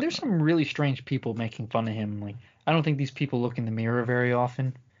 And there's some really strange people making fun of him. Like, I don't think these people look in the mirror very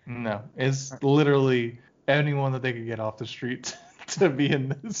often. No, it's literally anyone that they could get off the street to be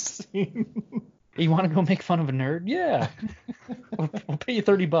in this scene. You want to go make fun of a nerd? Yeah. We'll pay you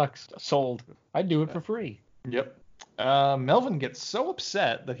 $30. Sold. I'd do it for free. Yep. Melvin gets so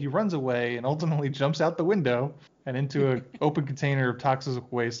upset that he runs away and ultimately jumps out the window and into an open container of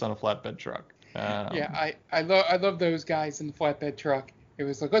toxic waste on a flatbed truck. I love those guys in the flatbed truck. It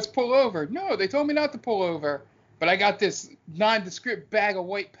was like, let's pull over. No, they told me not to pull over. But I got this nondescript bag of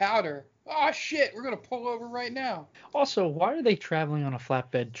white powder. Oh, shit, we're going to pull over right now. Also, why are they traveling on a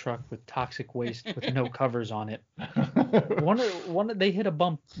flatbed truck with toxic waste with no covers on it? They hit a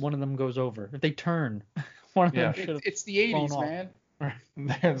bump, one of them goes over. If they turn, one of them should have It's the 80s, man.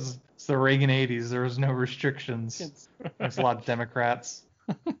 It's the Reagan 80s. There was no restrictions. There's a lot of Democrats.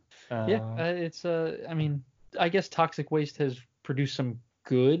 I guess toxic waste has produced some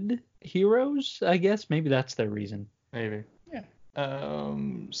good heroes, I guess. Maybe that's their reason. Maybe. Yeah.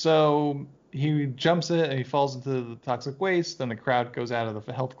 So he jumps it and he falls into the toxic waste. Then the crowd goes out of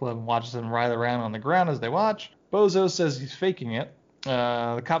the health club and watches him writhe around on the ground as they watch. Bozo says he's faking it.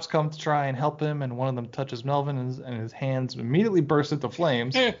 The cops come to try and help him, and one of them touches Melvin, and his hands immediately burst into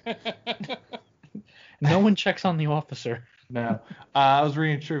flames. No one checks on the officer. No. I was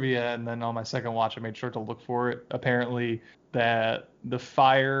reading trivia, and then on my second watch, I made sure to look for it. Apparently, that the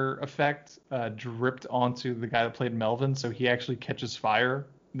fire effect dripped onto the guy that played Melvin, so he actually catches fire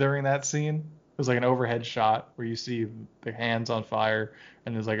during that scene. It was like an overhead shot where you see the hands on fire,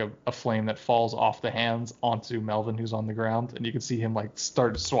 and there's like a flame that falls off the hands onto Melvin, who's on the ground, and you can see him like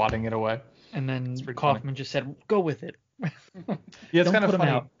start swatting it away. And then Kaufman just said, "Go with it." Yeah, it's kind of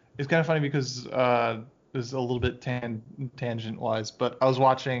funny. It's kind of funny because is a little bit tangent wise, but I was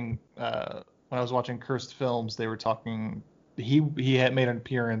watching when I was watching Cursed Films, they were talking. He had made an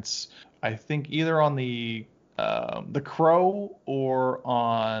appearance, I think, either on the Crow or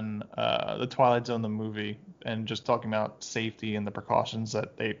on the Twilight Zone the movie, and just talking about safety and the precautions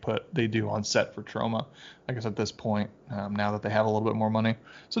that they do on set for Troma. I guess at this point, now that they have a little bit more money,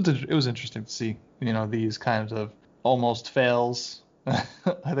 so it was interesting to see these kinds of almost fails.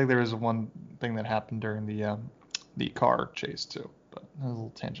 I think there was one thing that happened during the car chase too, but that was a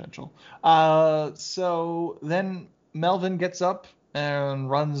little tangential. So then Melvin gets up and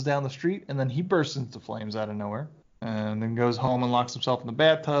runs down the street, and then he bursts into flames out of nowhere. And then goes home and locks himself in the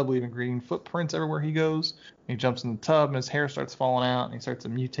bathtub, leaving green footprints everywhere he goes. He jumps in the tub, and his hair starts falling out, and he starts to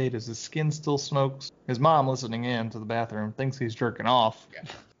mutate as his skin still smokes. His mom, listening in to the bathroom, thinks he's jerking off.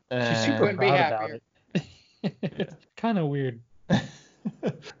 She's super couldn't be proud about happier. it. Kind of weird.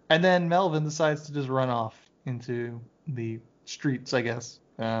 And then Melvin decides to just run off into the streets, I guess.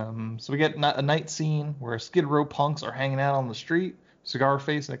 So we get a night scene where Skid Row punks are hanging out on the street. Cigar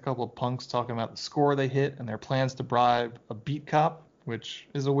Face and a couple of punks talking about the score they hit and their plans to bribe a beat cop, which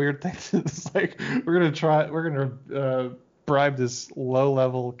is a weird thing. It's like we're gonna bribe this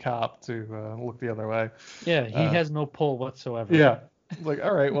low-level cop to look the other way. Yeah, he has no pull whatsoever. Yeah. It's like,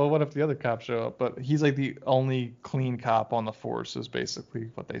 all right, well, what if the other cops show up? But he's like the only clean cop on the force is basically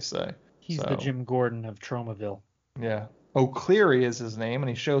what they say. He's the Jim Gordon of Tromaville. Yeah. O'Cleary is his name, and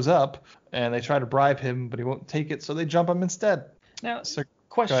he shows up, and they try to bribe him, but he won't take it, so they jump him instead. Now,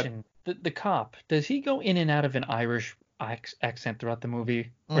 question: the cop, does he go in and out of an Irish accent throughout the movie,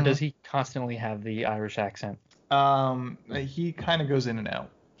 or does he constantly have the Irish accent? He kind of goes in and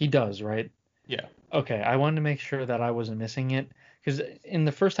out. He does, right? Yeah. Okay, I wanted to make sure that I wasn't missing it, because in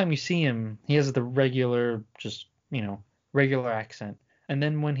the first time you see him, he has the regular, regular accent, and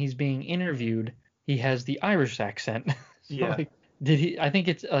then when he's being interviewed, he has the Irish accent. So, Yeah. Did he? I think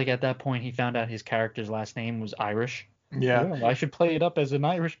it's like at that point he found out his character's last name was Irish. Yeah. Well, I should play it up as an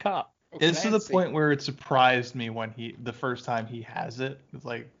Irish cop. It's to the point where it surprised me when the first time he has it. It's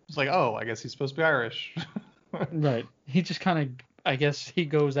like, oh, I guess he's supposed to be Irish. Right. He just kind of, I guess he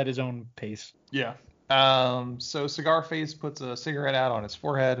goes at his own pace. Yeah. So Cigar Face puts a cigarette out on his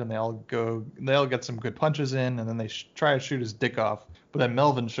forehead, and they all get some good punches in, and then they try to shoot his dick off. But then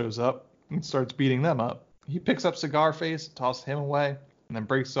Melvin shows up and starts beating them up. He picks up Cigar Face, tosses him away, and then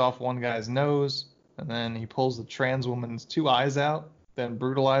breaks off one guy's nose. And then he pulls the trans woman's 2 eyes out, then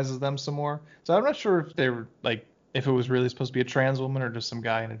brutalizes them some more. So I'm not sure if they were if it was really supposed to be a trans woman or just some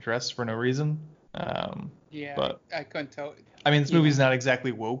guy in a dress for no reason. Yeah, but I couldn't tell. I mean, this movie's not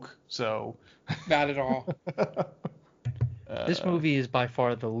exactly woke, so. Not at all. This movie is by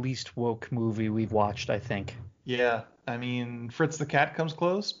far the least woke movie we've watched, I think. Yeah, I mean, Fritz the Cat comes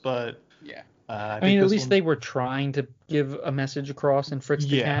close, but. Yeah. I mean, at least they were trying to give a message across in Fritz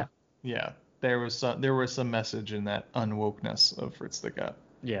the Cat. Yeah. There was some message in that unwokeness of Fritz the Cat.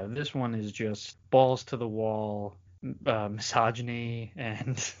 Yeah, this one is just balls to the wall, misogyny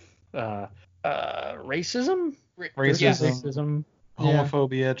and racism,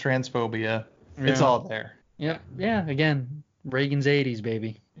 homophobia, transphobia. Yeah. It's all there. Yeah. Again, Reagan's 80s,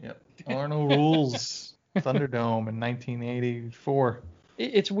 baby. Yep. Are no rules. Thunderdome in 1984.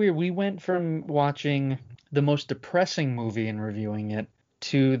 It's weird. We went from watching the most depressing movie and reviewing it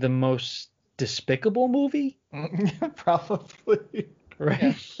to the most despicable movie. Probably.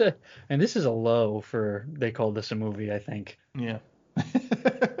 Right. Yeah. And this is a low for they called this a movie, I think. Yeah.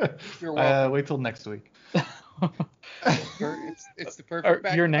 You're welcome. Wait till next week. It's the perfect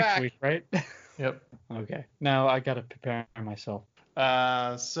back. You're next week, right? Yep. Okay. Now I gotta prepare myself.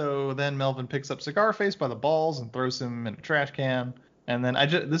 So then Melvin picks up Cigar Face by the balls and throws him in a trash can. And then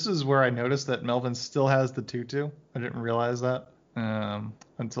this is where I noticed that Melvin still has the tutu. I didn't realize that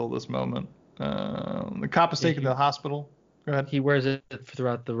until this moment. The cop is taken to the hospital. Go ahead. He wears it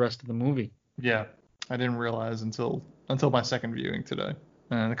throughout the rest of the movie. Yeah, I didn't realize until my second viewing today.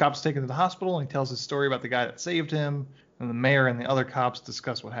 And the cop's taken to the hospital, and he tells his story about the guy that saved him. And the mayor and the other cops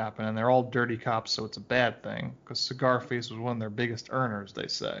discuss what happened, and they're all dirty cops, so it's a bad thing, because Cigar Face was one of their biggest earners, they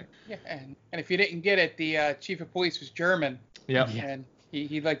say. Yeah, and if you didn't get it, the chief of police was German. Yep. And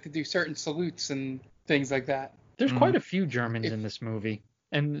he liked to do certain salutes and things like that. There's quite a few Germans in this movie,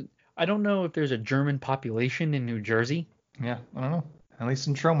 and I don't know if there's a German population in New Jersey. Yeah, I don't know. At least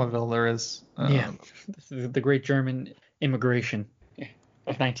in Tromaville there is. Yeah, the great German immigration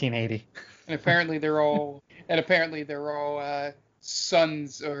of 1980. And apparently they're all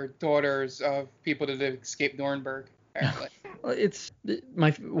sons or daughters of people that have escaped Nuremberg. Apparently. Well, it's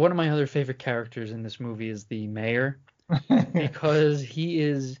one of my other favorite characters in this movie is the mayor because he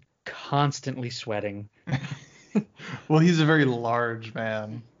is constantly sweating. Well, he's a very large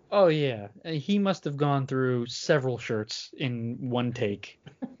man. Oh yeah, he must have gone through several shirts in one take.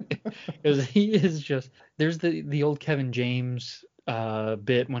 Because he is just. There's the old Kevin James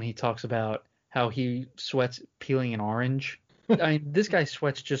bit when he talks about how he sweats peeling an orange. I mean, this guy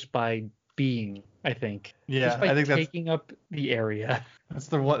sweats just by being, I think. Yeah, just by I think taking up the area. That's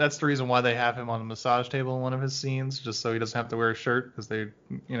the reason why they have him on a massage table in one of his scenes, just so he doesn't have to wear a shirt because they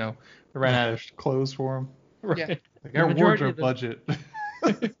ran out of clothes for him. Right. Yeah. Like our wardrobe budget.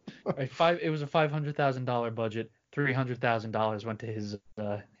 Right, it was a $500,000 budget. $300,000 went to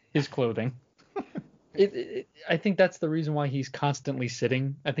his clothing. I think that's the reason why he's constantly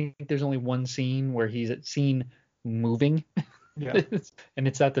sitting. I think there's only one scene where he's seen moving. Yeah. And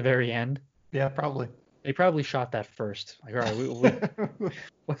it's at the very end. Yeah, probably. They probably shot that first. Like, all right,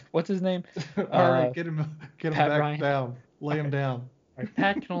 what's his name? All right, get him Pat back Ryan. down. Lay him down. All right,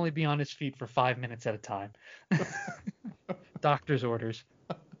 Pat can only be on his feet for 5 minutes at a time. Doctor's orders.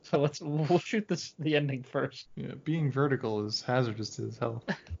 So we'll shoot the ending first. Yeah, being vertical is hazardous to his health.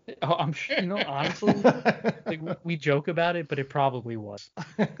 Oh, I'm sure, honestly, like, we joke about it, but it probably was.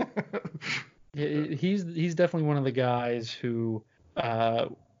 He's definitely one of the guys who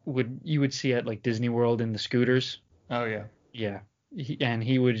you would see at like Disney World in the scooters. Oh yeah. Yeah.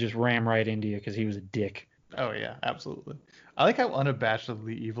 He would just ram right into you because he was a dick. Oh yeah, absolutely. I like how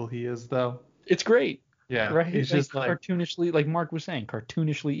unabashedly evil he is, though. It's great. Yeah, right. He's like, just like cartoonishly, like Mark was saying,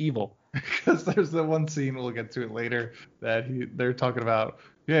 cartoonishly evil. Because there's the one scene, we'll get to it later, that they're talking about.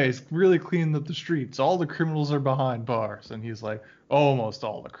 Yeah, he's really cleaned up the streets. All the criminals are behind bars, and he's like, almost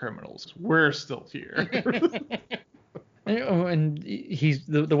all the criminals. We're still here. And he's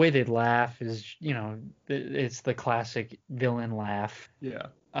the way they laugh is, it's the classic villain laugh. Yeah.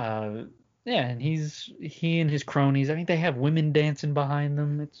 Yeah, and he and his cronies. I mean, they have women dancing behind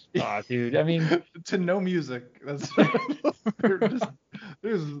them. It's dude. I mean, to no music. That's they're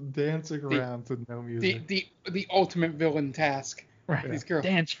just dancing around to no music. The ultimate villain task. Right. These girls.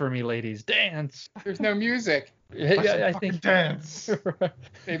 Dance for me, ladies. Dance. There's no music. Yeah, I think dance.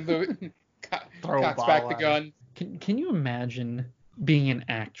 They cocks back the gun. Can you imagine being an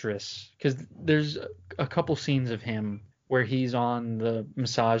actress? Because there's a couple scenes of him where he's on the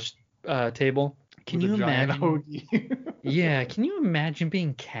massage table. Can you imagine? Yeah, can you imagine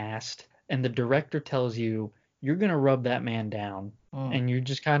being cast and the director tells you you're gonna rub that man down, and you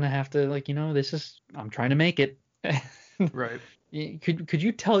just kind of have to I'm trying to make it. Right. Could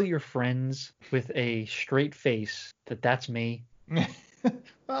you tell your friends with a straight face that that's me?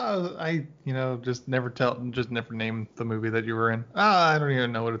 I just never name the movie that you were in. I don't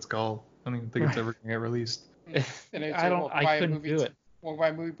even know what it's called. I don't even think it's ever gonna get released. I couldn't do it. Walk by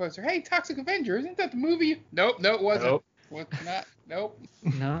a movie poster. Hey, Toxic Avenger, isn't that the movie? Nope, it wasn't. Nope. What's not? Nope.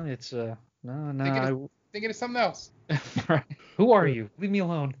 No, it's no. Thinking of something else. Right. Who are you? Leave me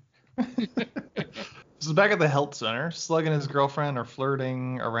alone. This is back at the health center. Slug and his girlfriend are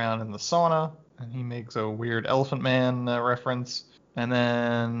flirting around in the sauna, and he makes a weird Elephant Man reference. And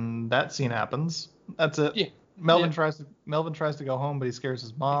then that scene happens. That's it. Yeah. Melvin tries to go home, but he scares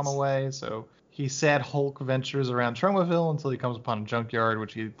his mom away. So he sad Hulk ventures around Tromaville until he comes upon a junkyard,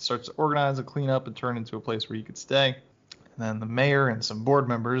 which he starts to organize and clean up and turn into a place where he could stay. And then the mayor and some board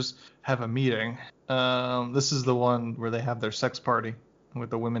members have a meeting. This is the one where they have their sex party with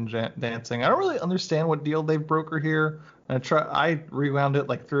the women dancing. I don't really understand what deal they've brokered here. I rewound it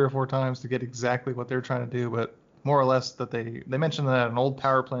like 3 or 4 times to get exactly what they're trying to do, but more or less that they mentioned that an old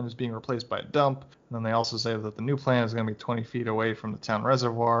power plant is being replaced by a dump, and then they also say that the new plant is going to be 20 feet away from the town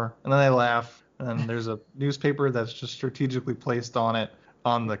reservoir, and then they laugh, and then there's a newspaper that's just strategically placed on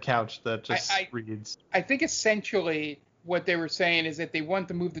the couch that just reads. I think essentially what they were saying is that they want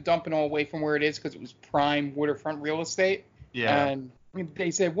to move the dumping all away from where it is because it was prime waterfront real estate. Yeah. And they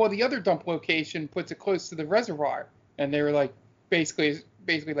said, well, the other dump location puts it close to the reservoir, and they were like, basically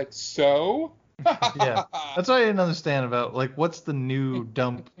like, so. Yeah, that's what I didn't understand about, like, what's the new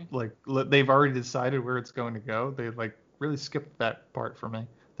dump, like, they've already decided where it's going to go. They, like, really skipped that part for me,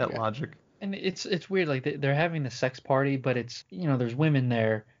 that logic. And it's weird, like, they're having the sex party, but it's, there's women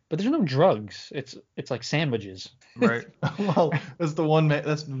there, but there's no drugs. It's like sandwiches. Right. Well, that's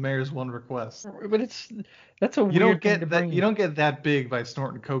the mayor's one request. But that's a weird thing to bring. You don't get that big by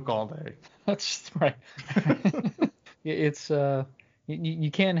snorting coke all day. That's right. It's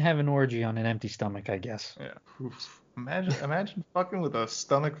You can't have an orgy on an empty stomach, I guess. Yeah. Oof. Imagine fucking with a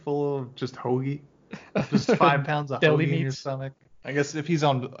stomach full of just hoagie, just 5 pounds of hoagie in your stomach. I guess if he's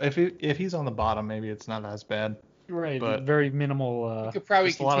on the bottom, maybe it's not as bad. Right. But very minimal. You could probably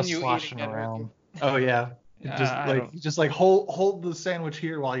just a lot of continue sloshing eating around. Oh yeah. Just hold the sandwich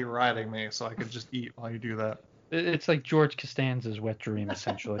here while you're riding me, so I could just eat while you do that. It's like George Costanza's wet dream,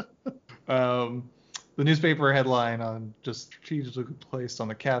 essentially. The newspaper headline just strategically placed on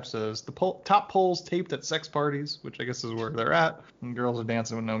the couch says the top poles taped at sex parties, which I guess is where they're at, and girls are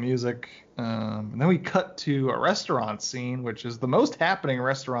dancing with no music. And then we cut to a restaurant scene, which is the most happening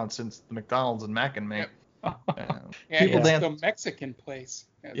restaurant since the McDonald's and Mac and Me. People dance. The Mexican place.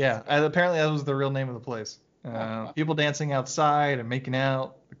 Yeah, apparently that was the real name of the place. People dancing outside and making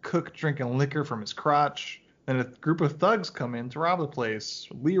out. The cook drinking liquor from his crotch. Then a group of thugs come in to rob the place.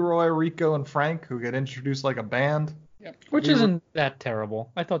 Leroy, Rico, and Frank, who get introduced like a band. Yep. Which isn't that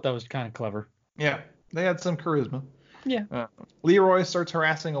terrible. I thought that was kind of clever. Yeah, they had some charisma. Yeah. Leroy starts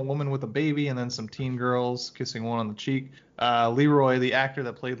harassing a woman with a baby and then some teen girls, kissing one on the cheek. Leroy, the actor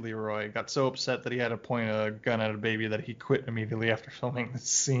that played Leroy, got so upset that he had to point a gun at a baby that he quit immediately after filming this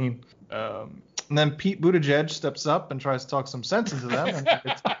scene. And then Pete Buttigieg steps up and tries to talk some sense into them and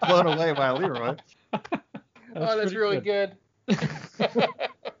gets blown away by Leroy. That's really good.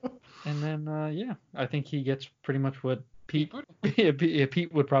 And then, I think he gets pretty much what Pete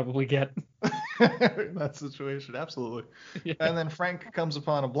would probably get. In that situation, absolutely. Yeah. And then Frank comes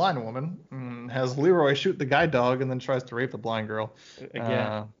upon a blind woman and has Leroy shoot the guide dog and then tries to rape the blind girl.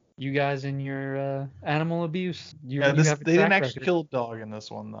 Again, you guys in your animal abuse. They didn't actually kill a dog in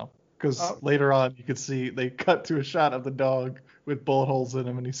this one, though. Because later on, you could see they cut to a shot of the dog with bullet holes in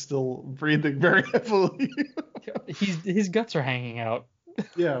him, and he's still breathing very heavily. His guts are hanging out.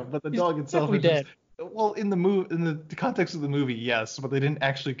 Yeah, but the dog itself is dead. Well, in the context of the movie, yes, but they didn't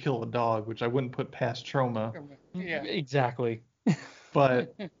actually kill a dog, which I wouldn't put past Troma. Yeah, exactly.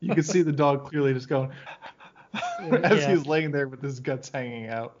 But you could see the dog clearly just going as he's laying there with his guts hanging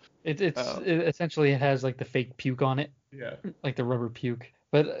out. It essentially has like the fake puke on it. Yeah. Like the rubber puke.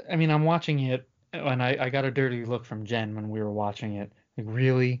 But I mean, I'm watching it, and I got a dirty look from Jen when we were watching it. Like,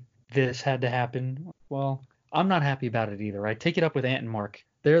 really? This had to happen? Well, I'm not happy about it either. I take it up with Ant and Mark.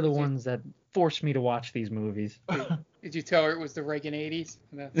 They're the ones that forced me to watch these movies. Did you tell her it was the Reagan 80s?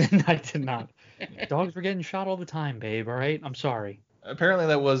 No. I did not. Dogs were getting shot all the time, babe, all right? I'm sorry. Apparently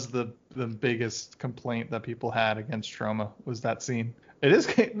that was the biggest complaint that people had against Troma, was that scene. It is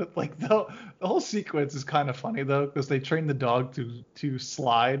kind of like the whole sequence is kind of funny, though, because they trained the dog to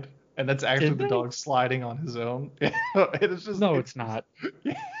slide, and that's actually the dog sliding on his own. It is just, no, it's not.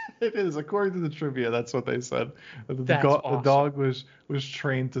 Yeah, it is. According to the trivia, that's what they said. Awesome. The dog was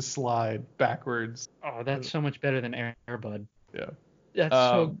trained to slide backwards. Oh, that's so much better than Air Bud. Yeah. That's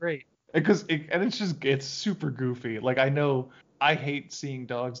so great. It's super goofy. Like, I know I hate seeing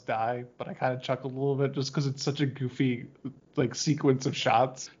dogs die, but I kind of chuckled a little bit just because it's such a goofy like sequence of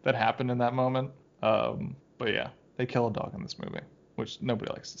shots that happen in that moment. But yeah, they kill a dog in this movie, which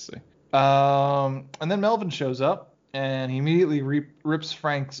nobody likes to see. And then Melvin shows up, and he immediately rips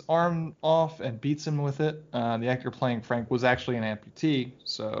Frank's arm off and beats him with it. The actor playing Frank was actually an amputee,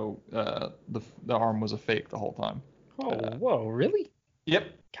 so the arm was a fake the whole time. Oh, whoa, really? Yep.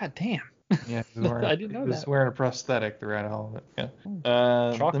 God damn. Yeah, I didn't know that. He was wearing a prosthetic throughout all of it.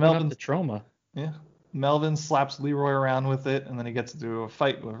 Yeah. Chalking up the Troma. Yeah. Melvin slaps Leroy around with it, and then he gets into a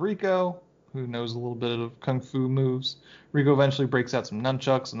fight with Rico, who knows a little bit of kung fu moves. Rico eventually breaks out some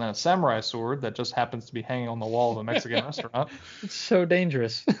nunchucks and then a samurai sword that just happens to be hanging on the wall of a Mexican restaurant. It's so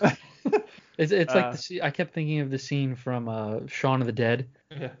dangerous. It's like I kept thinking of the scene from Shaun of the Dead,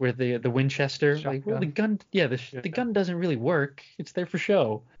 where the Winchester, like, well, the gun, the gun doesn't really work. It's there for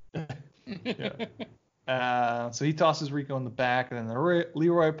show. So he tosses Rico in the back, and then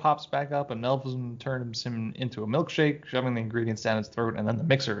Leroy pops back up, and Melvin turns him into a milkshake, shoving the ingredients down his throat and then the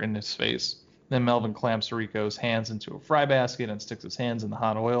mixer in his face. Then Melvin clamps Rico's hands into a fry basket and sticks his hands in the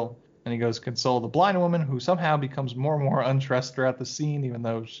hot oil. And he goes to console the blind woman, who somehow becomes more and more undressed throughout the scene, even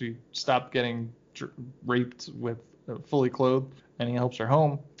though she stopped getting raped with fully clothed, and he helps her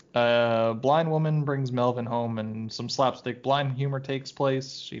home. Blind woman brings Melvin home, and some slapstick blind humor takes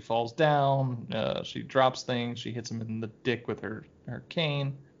place. She falls down, she drops things, she hits him in the dick with her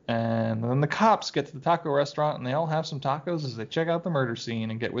cane. And then the cops get to the taco restaurant, and they all have some tacos as they check out the murder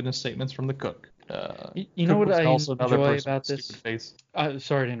scene and get witness statements from the cook. You know what I enjoy about this?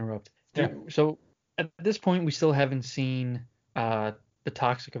 Sorry to interrupt. Yeah. So at this point, we still haven't seen the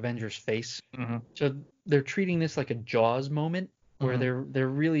Toxic Avenger's face. Mm-hmm. So they're treating this like a Jaws moment, where they're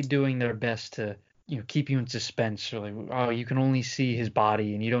really doing their best to keep you in suspense. So like, you can only see his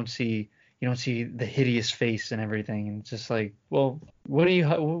body, and you don't see the hideous face and everything. And it's just like, well, what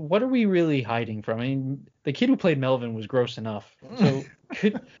are we really hiding from? I mean, the kid who played Melvin was gross enough. So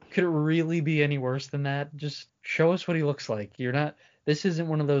could it really be any worse than that? Just show us what he looks like. This isn't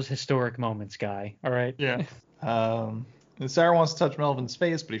one of those historic moments, guy. All right. Yeah. And Sarah wants to touch Melvin's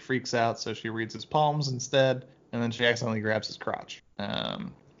face, but he freaks out, so she reads his palms instead, and then she accidentally grabs his crotch.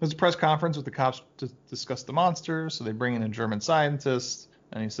 There's a press conference with the cops to discuss the monster, so they bring in a German scientist,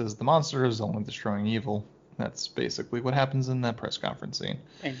 and he says the monster is only destroying evil. That's basically what happens in that press conference scene.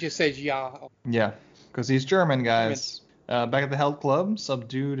 And just says, yeah. Yeah, because he's German, guys. Back at the health club, some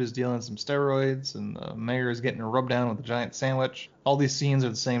dude is dealing some steroids, and the mayor is getting rubbed down with a giant sandwich. All these scenes are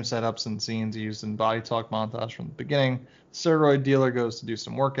the same setups and scenes used in Body Talk montage from the beginning. The steroid dealer goes to do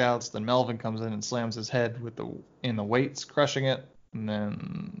some workouts, then Melvin comes in and slams his head in the weights, crushing it. And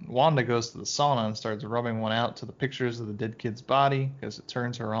then Wanda goes to the sauna and starts rubbing one out to the pictures of the dead kid's body because it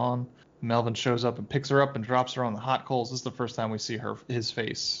turns her on. Melvin shows up and picks her up and drops her on the hot coals. This is the first time we see his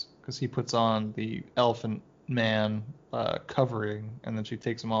face because he puts on the elephant man covering, and then she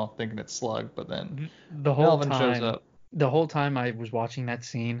takes him off thinking it's Slug, but then Melvin shows up. The whole time I was watching that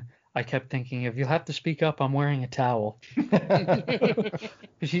scene, I kept thinking, if you'll have to speak up, I'm wearing a towel.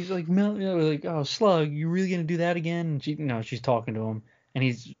 She's like, oh, Slug, you really gonna do that again? And she's talking to him, and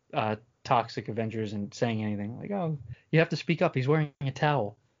he's toxic Avenger isn't saying anything. Like, oh, you have to speak up. He's wearing a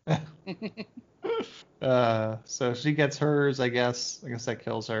towel. So she gets hers, I guess. I guess that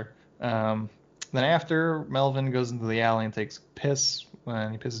kills her. Then after, Melvin goes into the alley and takes a piss.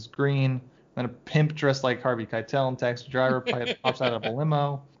 When he pisses green, then a pimp dressed like Harvey Keitel and taxi driver pops out of a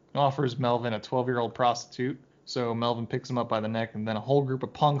limo, offers Melvin a 12-year-old prostitute. So Melvin picks him up by the neck, and then a whole group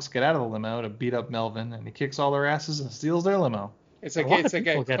of punks get out of the limo to beat up Melvin, and he kicks all their asses and steals their limo. It's like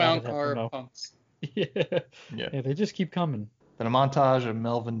a clown car of punks. Yeah, they just keep coming. Then a montage of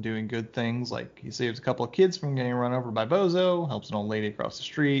Melvin doing good things, like he saves a couple of kids from getting run over by Bozo, helps an old lady across the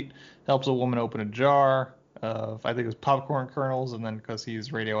street, helps a woman open a jar of, I think it was popcorn kernels, and then because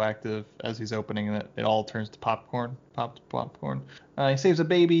he's radioactive, as he's opening it, it all turns to popcorn. He saves a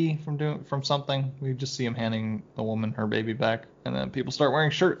baby from something. We just see him handing the woman her baby back, and then people start wearing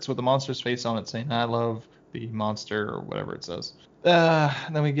shirts with the monster's face on it saying, "I love the monster," or whatever it says.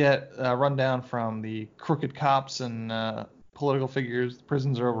 Then we get a rundown from the crooked cops and political figures. The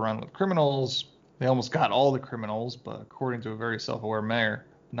prisons are overrun with criminals. They almost got all the criminals, but according to a very self-aware mayor,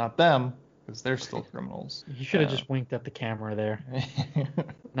 not them, because they're still criminals. You should have just winked at the camera there.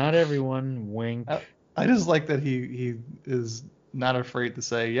 Not everyone wink. I just like that he is not afraid to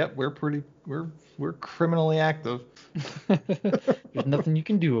say, "Yep, we're criminally active." There's nothing you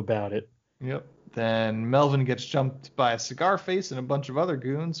can do about it. Yep. Then Melvin gets jumped by a cigar face and a bunch of other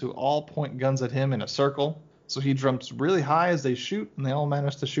goons who all point guns at him in a circle. So he jumps really high as they shoot, and they all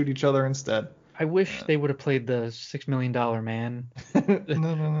manage to shoot each other instead. I wish they would have played the $6 Million Man.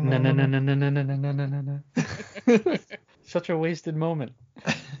 No. Such a wasted moment.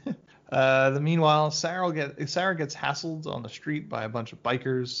 Meanwhile, Sarah gets hassled on the street by a bunch of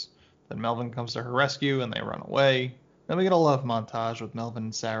bikers. Then Melvin comes to her rescue, and they run away. Then we get a love montage with Melvin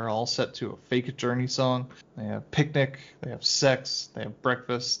and Sarah all set to a Fake It Journey song. They have picnic, they have sex, they have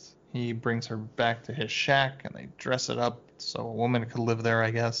breakfast. He brings her back to his shack, and they dress it up so a woman could live there,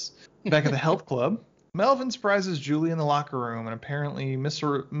 I guess. Back at the health club, Melvin surprises Julie in the locker room, and apparently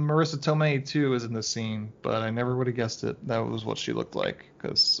Marissa Tomei, too, is in this scene, but I never would have guessed it. That was what she looked like,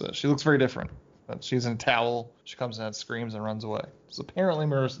 because she looks very different. But she's in a towel, she comes in, screams, and runs away. It's apparently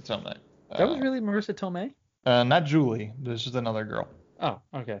Marissa Tomei. That was really Marissa Tomei? Not Julie. There's just another girl. Oh,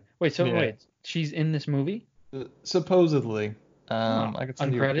 okay. Wait, she's in this movie? Supposedly. I could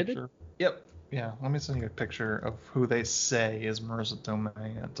send uncredited? you a picture. Yep. Yeah, let me send you a picture of who they say is Marissa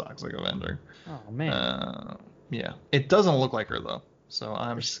Tomei at Toxic Avenger. Oh, man. Yeah. It doesn't look like her, though. So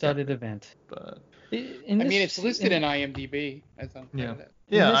I'm studded event. But it's listed in IMDb as uncredited.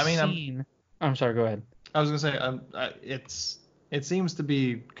 Yeah, I mean, I'm sorry, go ahead. I was going to say, it seems to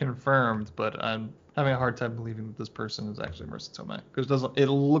be confirmed, but I'm having a hard time believing that this person is actually Marissa Tomei. Because it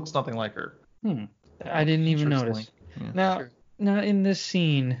looks nothing like her. I didn't even notice. Yeah. Now, in this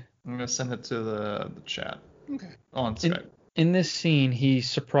scene... I'm going to send it to the chat. Okay. On Skype. In this scene, he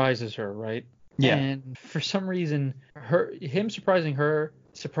surprises her, right? Yeah. And for some reason, him surprising her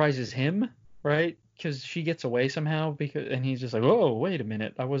surprises him, right? Because she gets away somehow, and he's just like, "Whoa, wait a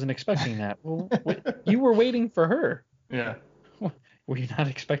minute. I wasn't expecting that." Well, you were waiting for her. Yeah. Were you not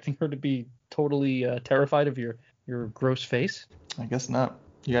expecting her to be totally terrified of your gross face? I guess not.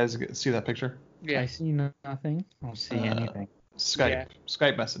 You guys see that picture? Yeah. I see nothing. I don't see anything.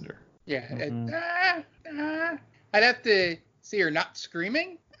 Skype Messenger. Yeah. Mm-hmm. I'd have to see her not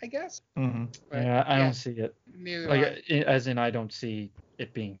screaming, I guess. Mm-hmm. But, I don't see it. Neither as in, I don't see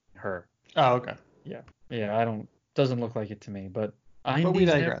it being her. Oh, okay. Yeah. I don't. Doesn't look like it to me. But we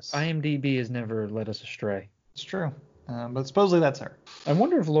digress. IMDb has never led us astray. It's true. But supposedly that's her. I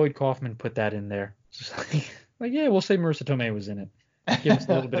wonder if Lloyd Kaufman put that in there. Just yeah, we'll say Marissa Tomei was in it. Give us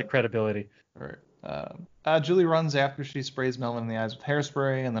a little bit of credibility. Right. Julie runs after she sprays Melvin in the eyes with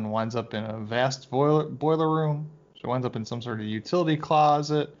hairspray, and then winds up in a vast boiler room. She winds up in some sort of utility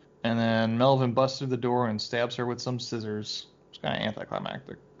closet, and then Melvin busts through the door and stabs her with some scissors. It's kind of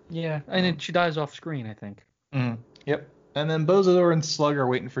anticlimactic. Yeah, and then she dies off screen, I think. Mm-hmm. Yep. And then Bozo and Slug are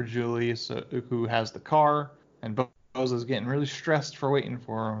waiting for Julie, who has the car, and Bozo's getting really stressed for waiting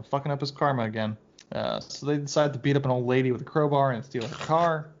for him, fucking up his karma again. So they decide to beat up an old lady with a crowbar and steal her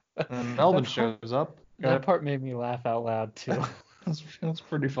car. And then Melvin shows up. That part made me laugh out loud too. That's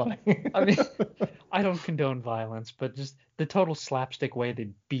pretty funny. I mean, I don't condone violence, but just the total slapstick way they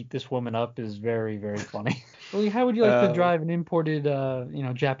beat this woman up is very, very funny. Like, how would you like to drive an imported,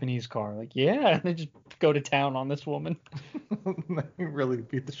 Japanese car? Like, yeah, they just go to town on this woman. They really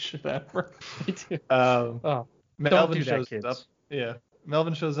beat the shit out of her. They do. Melvin shows up. Yeah.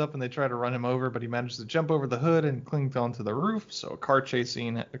 Melvin shows up and they try to run him over, but he manages to jump over the hood and cling onto the roof. So a car chase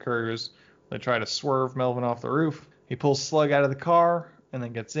scene occurs. They try to swerve Melvin off the roof. He pulls Slug out of the car and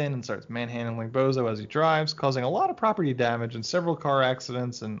then gets in and starts manhandling Bozo as he drives, causing a lot of property damage and several car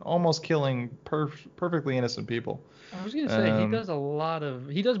accidents and almost killing perfectly innocent people. I was going to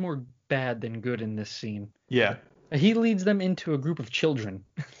say, he does more bad than good in this scene. Yeah. He leads them into a group of children.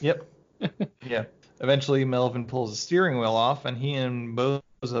 Yep. Yeah. Eventually, Melvin pulls the steering wheel off and he and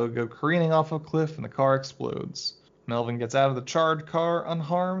Bozo go careening off a cliff and the car explodes. Melvin gets out of the charred car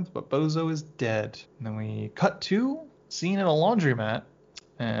unharmed, but Bozo is dead. And then we cut to scene in a laundromat,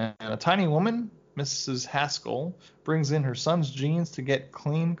 and a tiny woman, Mrs. Haskell, brings in her son's jeans to get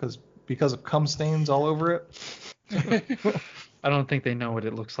clean because of cum stains all over it. I don't think they know what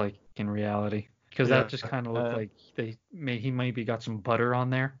it looks like in reality, because that just kind of looked like he maybe got some butter on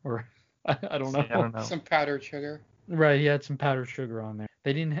there, or I don't know. I don't know. Some powdered sugar. Right, he had some powdered sugar on there.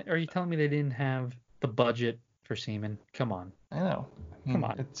 They didn't. Are you telling me they didn't have the budget for semen? Come on. I know. Come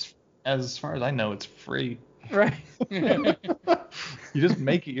on. It's, as far as I know, it's free. Right. You just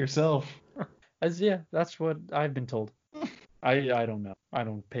make it yourself. That's what I've been told. I don't know. I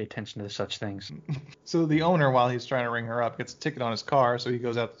don't pay attention to such things. So the owner, while he's trying to ring her up, gets a ticket on his car, so he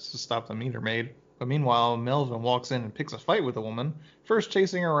goes out to stop the meter maid. But meanwhile, Melvin walks in and picks a fight with the woman, first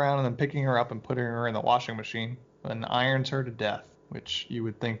chasing her around and then picking her up and putting her in the washing machine, and irons her to death, which you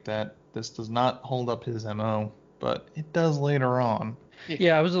would think that this does not hold up his MO, but it does later on.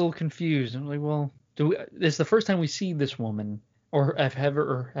 Yeah, I was a little confused. I'm like, well, this is the first time we see this woman, or have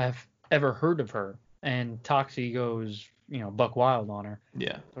ever heard of her, and Toxie goes, buck wild on her.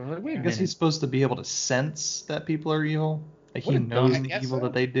 Yeah. So I was like, wait a I guess minute. he's supposed to be able to sense that people are evil. Like he knows the evil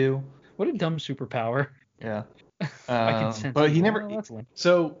that they do. What a dumb superpower. Yeah. I can sense but evil. he never. Oh, that's lame.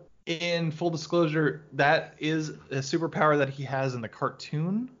 So in full disclosure, that is a superpower that he has in the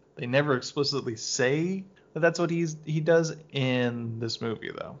cartoon. They never explicitly say that that's what he does in this movie,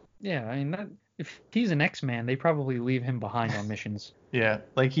 though. Yeah, I mean, if he's an X-Man, they probably leave him behind on missions. Yeah,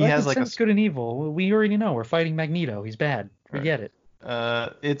 like he has like sense good and evil. We already know we're fighting Magneto. He's bad. Forget it.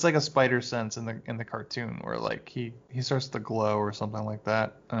 It's like a spider sense in the cartoon where like he starts to glow or something like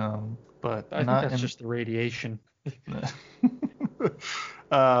that. But I think that's just the radiation.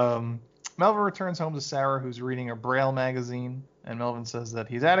 Melvin returns home to Sarah, who's reading a Braille magazine, and Melvin says that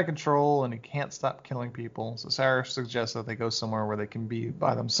he's out of control and he can't stop killing people. So Sarah suggests that they go somewhere where they can be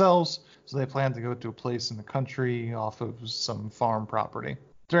by themselves. So they plan to go to a place in the country off of some farm property.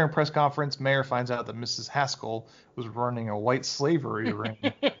 During a press conference, Mayor finds out that Mrs. Haskell was running a white slavery ring.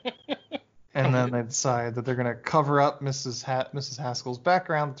 And then they decide that they're going to cover up Mrs. Haskell's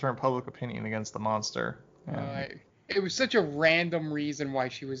background to turn public opinion against the monster. It was such a random reason why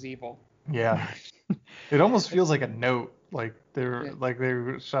she was evil. Yeah. It almost feels like a note. Like they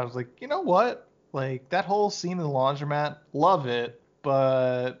were shot. I was like, you know what? Like that whole scene in the laundromat, love it,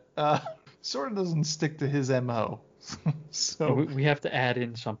 but sort of doesn't stick to his MO. So we have to add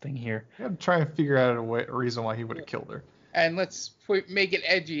in something here. We have to try and figure out a reason why he would have killed her. And let's make it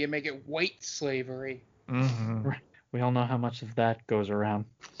edgy and make it white slavery. Mm-hmm. Right. We all know how much of that goes around.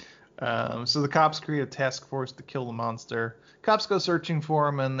 So the cops create a task force to kill the monster. Cops go searching for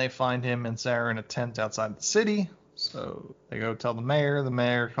him, and they find him and Sarah in a tent outside the city. So they go tell the mayor. The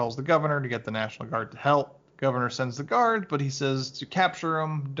mayor calls the governor to get the National Guard to help. The governor sends the guard, but he says to capture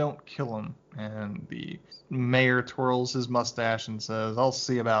him, don't kill him. And the mayor twirls his mustache and says, I'll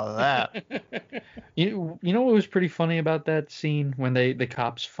see about that. You know what was pretty funny about that scene when the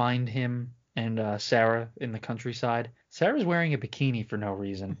cops find him and Sarah in the countryside? Sarah's wearing a bikini for no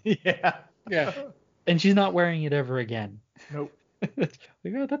reason. Yeah. And she's not wearing it ever again. Nope.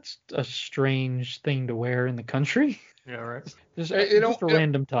 That's a strange thing to wear in the country. Yeah, right. Just a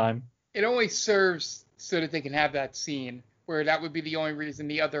random time. It only serves so that they can have that scene where that would be the only reason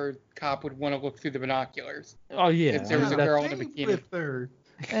the other cop would want to look through the binoculars. Oh, yeah. If there was a girl in a bikini. With her,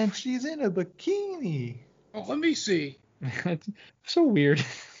 and she's in a bikini. Oh, let me see. It's so weird.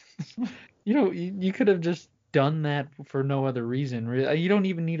 You could have just done that for no other reason. You don't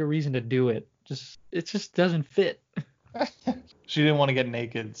even need a reason to do it. It just doesn't fit. She didn't want to get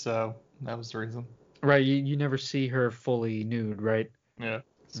naked, so that was the reason. Right, you never see her fully nude, right? Yeah.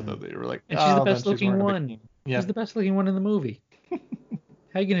 So they were like, And she's the oh, then best she's looking wearing a one. bikini. Yeah. She's the best looking one in the movie.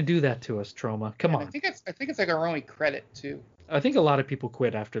 How you gonna do that to us, Troma? Come And on. I think it's like our only credit too. I think a lot of people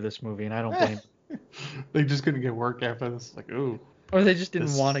quit after this movie, and I don't blame them. They just couldn't get work after this. Like, ooh. Or they just didn't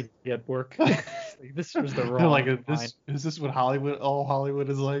This- want to get work. Like, this was the They're wrong like, line. is this what all Hollywood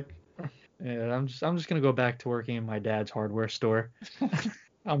is like? Yeah, I'm just gonna go back to working in my dad's hardware store.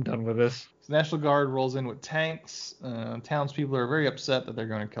 I'm done with this. The National Guard rolls in with tanks. Townspeople are very upset that they're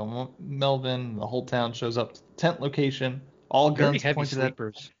going to kill Melvin. The whole town shows up to the tent location. All Very guns heavy pointed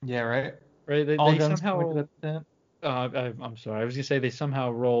sleepers. at. Yeah, right. Right? They All guns somehow. pointed at the tent. I'm sorry. I was gonna say they somehow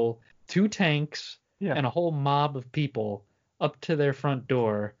roll 2 tanks Yeah. and a whole mob of people up to their front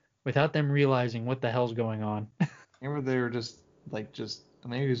door without them realizing what the hell's going on. Remember, they were just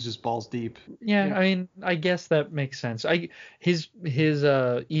maybe it was just balls deep. Yeah, I mean, I guess that makes sense. His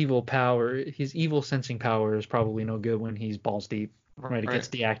evil power, his evil sensing power is probably no good when he's balls deep. Right, it gets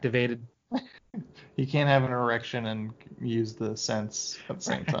deactivated. He can't have an erection and use the sense at the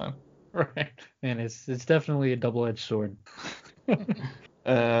same time. Right, and it's definitely a double-edged sword.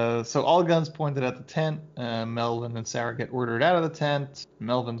 So all guns pointed at the tent. Melvin and Sarah get ordered out of the tent.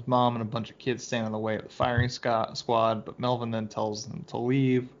 Melvin's mom and a bunch of kids stand in the way of the firing squad, but Melvin then tells them to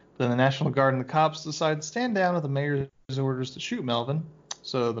leave. Then the National Guard and the cops decide to stand down with the mayor's orders to shoot Melvin.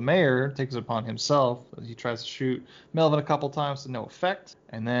 So the mayor takes it upon himself as he tries to shoot Melvin a couple times to no effect,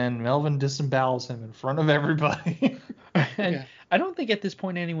 and then Melvin disembowels him in front of everybody. And I don't think at this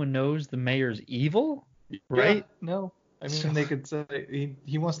point anyone knows the mayor's evil, right? Yeah, no. I mean, they could say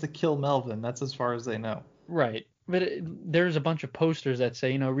he wants to kill Melvin. That's as far as they know. Right. But there's a bunch of posters that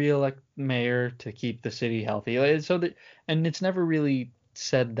say, re-elect mayor to keep the city healthy. And it's never really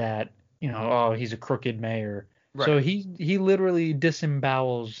said that, oh, he's a crooked mayor. Right. So he literally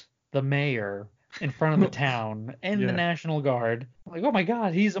disembowels the mayor in front of the town and the National Guard. Like, oh my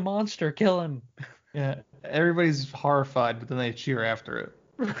God, he's a monster. Kill him. Yeah. Everybody's horrified, but then they cheer after it.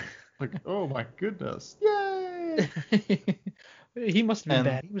 Like, oh my goodness. Yay! He must have been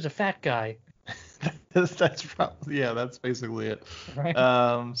bad. He was a fat guy. That's probably, that's basically it.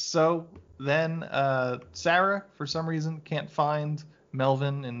 Right. So then Sarah, for some reason, can't find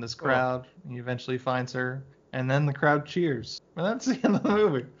Melvin in this crowd. He eventually finds her, and then the crowd cheers. And that's the end of the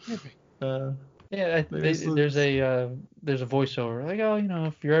movie. There's a voiceover like, oh,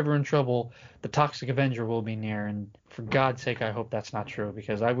 if you're ever in trouble, the Toxic Avenger will be near. And for God's sake, I hope that's not true,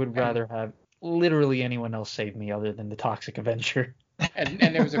 because I would rather have literally anyone else save me other than the Toxic Avenger. And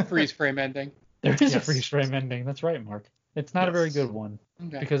there was a freeze frame ending. There is a freeze frame ending. That's right, Mark. It's not a very good one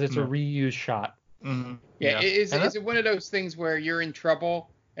because it's a reused shot. Mm-hmm. Yeah. Is it one of those things where you're in trouble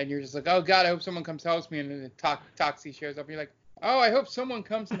and you're just like, oh God, I hope someone comes helps me, and then the Toxie shows up and you're like, oh, I hope someone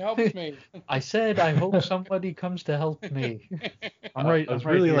comes and helps me. I said I hope somebody comes to help me. I was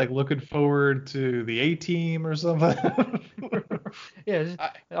really like looking forward to the A-Team or something. Yeah,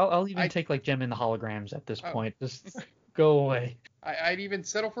 I'll even take like Gem in the holograms at this point. Just go away. I'd even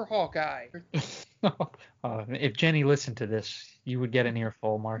settle for Hawkeye. If Jenny listened to this, you would get an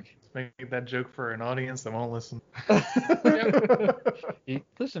earful, Mark. Make that joke for an audience that won't listen.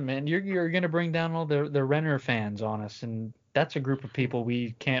 Listen, man, you're gonna bring down all the Renner fans on us, and that's a group of people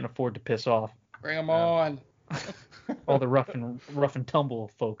we can't afford to piss off. Bring them on. All the rough and tumble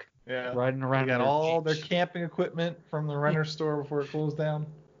folk. Yeah. Riding around. They got all their camping equipment from the Renner store before it closed down.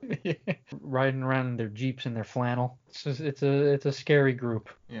 Riding around in their Jeeps and their flannel. It's a scary group.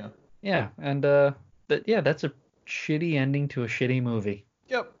 Yeah. Yeah, and that's a shitty ending to a shitty movie.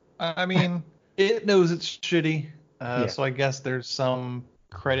 Yep. I mean, it knows it's shitty, so I guess there's some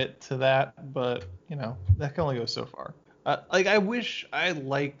credit to that, but that can only go so far. I wish I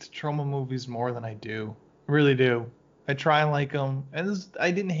liked Troma movies more than I do. I really do. I try and like them, and I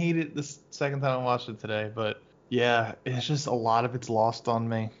didn't hate it the second time I watched it today, but yeah, it's just a lot of it's lost on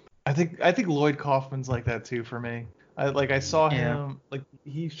me. I think Lloyd Kaufman's like that too for me. I saw him, like,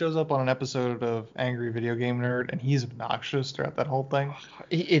 he shows up on an episode of Angry Video Game Nerd, and he's obnoxious throughout that whole thing.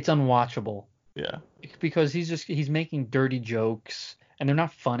 It's unwatchable. Yeah. Because he's making dirty jokes, and they're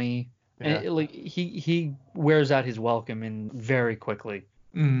not funny. Yeah. And he wears out his welcome in very quickly.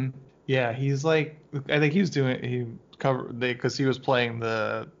 Mm-hmm. Yeah, he's like, I think because he was playing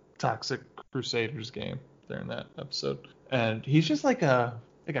the Toxic Crusaders game during that episode, and he's just like a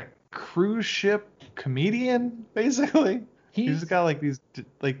cruise ship comedian, basically. He's got like these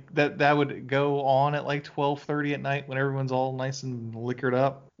that would go on at like 12:30 at night when everyone's all nice and liquored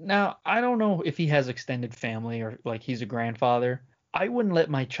up. Now, I don't know if he has extended family or like he's a grandfather, I wouldn't let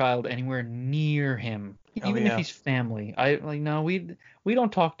my child anywhere near him, even if he's family. No, we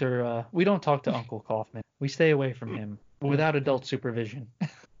don't talk to Uncle Kaufman. We stay away from him without adult supervision.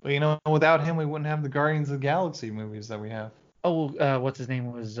 Well, without him, we wouldn't have the Guardians of the Galaxy movies that we have. Oh, what's his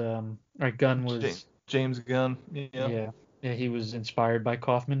name was Gunn was James Gunn. Yeah, he was inspired by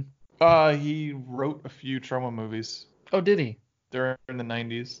Kaufman. He wrote a few Troma movies. Oh, did he? They're in the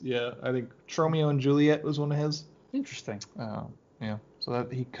 90s. Yeah, I think Tromeo and Juliet was one of his. Interesting. Yeah. So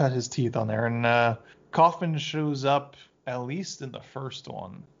that he cut his teeth on there, and Kaufman shows up at least in the first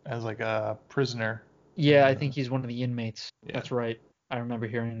one as like a prisoner. Yeah, I think he's one of the inmates. Yeah. That's right. I remember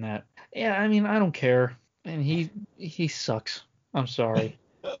hearing that. Yeah, I mean, I don't care, and he sucks. I'm sorry.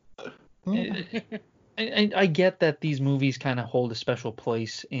 I get that these movies kind of hold a special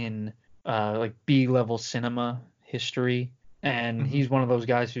place in like B-level cinema history, and he's one of those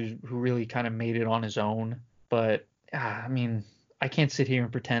guys who really kind of made it on his own. But I mean, I can't sit here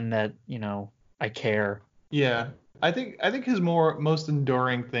and pretend that I care. Yeah, I think his most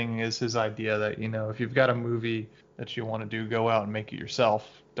enduring thing is his idea that if you've got a movie that you want to do, go out and make it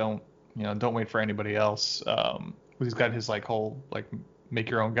yourself. Don't wait for anybody else. He's got his whole make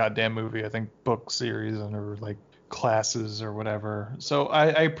your own goddamn movie, I think, book series or classes or whatever. So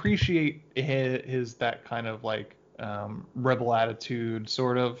I appreciate his that kind of rebel attitude,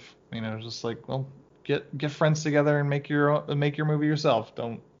 sort of, just well, get friends together and make your movie yourself.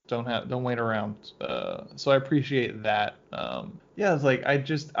 Don't wait around. So I appreciate that. Yeah, it's like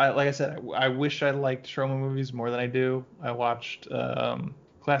I said, I wish I liked Troma movies more than I do. I watched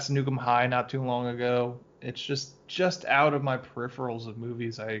Class of Nukem High not too long ago. It's just out of my peripherals of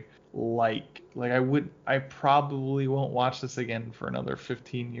movies I like. I probably won't watch this again for another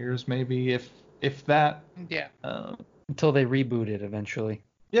 15 years, maybe, if that. Yeah. Until they reboot it eventually.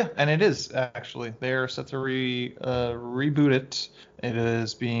 Yeah, and it is actually. They're set to reboot it. It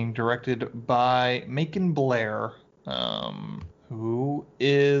is being directed by Macon Blair, who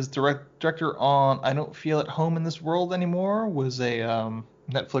is director on I Don't Feel at Home in This World Anymore, was a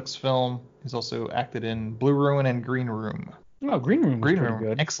Netflix film. He's also acted in Blue Ruin and Green Room. Oh, Green Room was pretty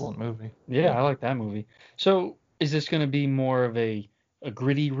good. Excellent movie. Yeah, I like that movie. So is this going to be more of a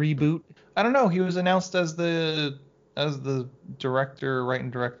gritty reboot? I don't know. He was announced as the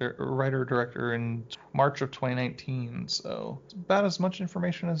writer-director in March of 2019. So it's about as much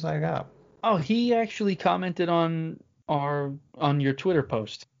information as I got. Oh, he actually commented on your Twitter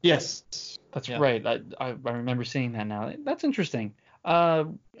post. Yes. That's right. I remember seeing that now. That's interesting.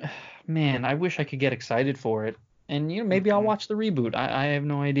 Man, I wish I could get excited for it. And maybe I'll watch the reboot. I have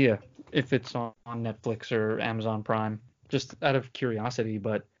no idea if it's on Netflix or Amazon Prime, just out of curiosity.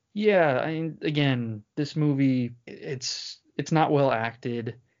 But yeah, again, this movie, it's not well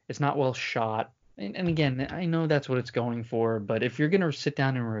acted. It's not well shot. And again, I know that's what it's going for. But if you're going to sit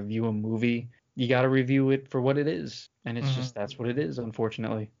down and review a movie, you got to review it for what it is. And it's just, that's what it is,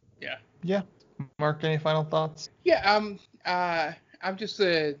 unfortunately. Yeah. Yeah. Mark, any final thoughts? Yeah. I'm just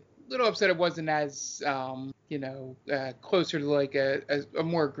a little upset it wasn't as, closer to a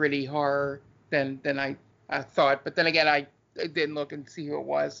more gritty horror than I thought. But then again, I didn't look and see who it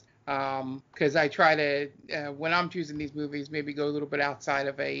was. Because I try to, when I'm choosing these movies, maybe go a little bit outside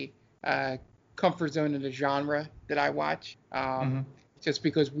of a comfort zone in the genre that I watch. Just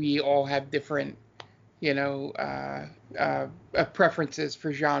because we all have different, preferences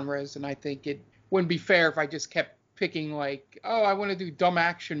for genres. And I think it wouldn't be fair if I just kept picking I want to do dumb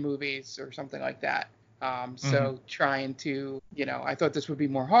action movies or something like that. So trying to, I thought this would be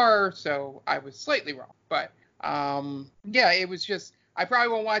more horror, so I was slightly wrong. But it was just, I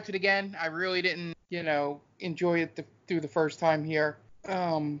probably won't watch it again. I really didn't, enjoy it through the first time here.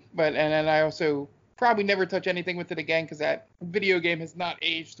 And then I also probably never touch anything with it again because that video game has not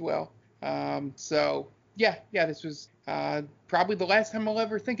aged well. This was probably the last time I'll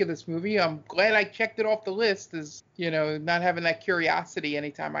ever think of this movie. I'm glad I checked it off the list, as not having that curiosity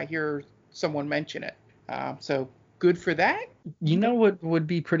anytime I hear someone mention it. So good for that. You know what would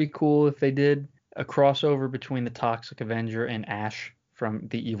be pretty cool if they did a crossover between the Toxic Avenger and Ash from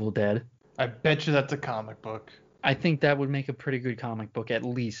The Evil Dead? I bet you that's a comic book. I think that would make a pretty good comic book, at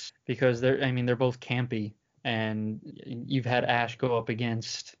least, because they're both campy, and you've had Ash go up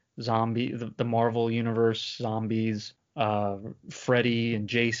against the Marvel Universe zombies, Freddy and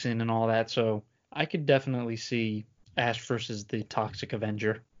Jason and all that. So I could definitely see Ash versus the Toxic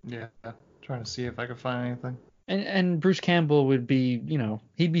Avenger. Yeah, trying to see if I could find anything. And Bruce Campbell would be,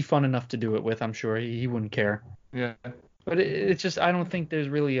 he'd be fun enough to do it with. I'm sure he wouldn't care. Yeah. But it's just, I don't think there's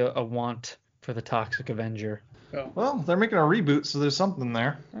really a want for the Toxic Avenger. Well, they're making a reboot, so there's something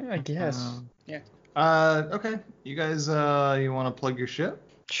there. I guess. Yeah. Okay. You guys, you want to plug your shit?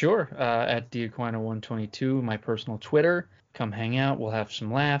 Sure. At DAquino122, my personal Twitter. Come hang out. We'll have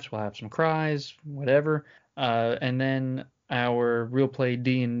some laughs. We'll have some cries. Whatever. And then our Real Play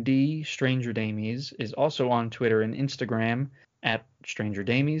D&D, Stranger Damies, is also on Twitter and Instagram at Stranger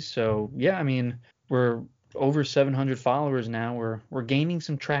Damies. So yeah, I mean, we're over 700 followers now. We're gaining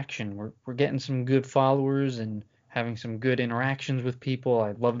some traction. We're getting some good followers and having some good interactions with people.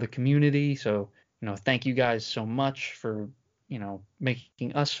 I love the community. So, thank you guys so much for,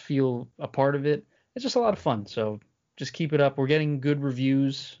 making us feel a part of it. It's just a lot of fun. So just keep it up. We're getting good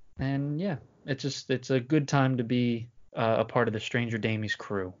reviews, and yeah, it's a good time to be a part of the Stranger Damies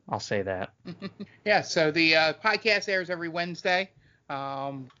crew. I'll say that. Yeah. So the podcast airs every Wednesday.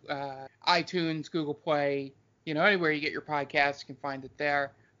 iTunes, Google Play, anywhere you get your podcasts, you can find it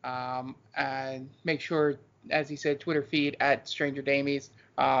there. And make sure, as he said, Twitter feed at Stranger Damies.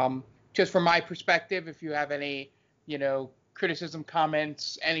 Just from my perspective, if you have any, criticism,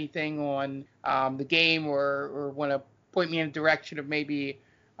 comments, anything on the game, or want to point me in a direction of maybe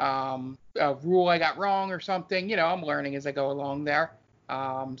a rule I got wrong or something, I'm learning as I go along there.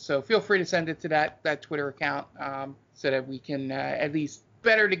 So feel free to send it to that Twitter account so that we can at least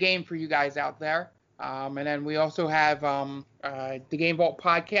better the game for you guys out there. And then we also have the Game Vault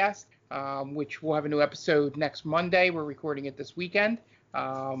podcast, which we'll have a new episode next Monday. We're recording it this weekend.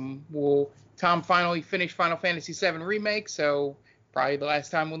 Tom finally finished Final Fantasy VII Remake, so probably the last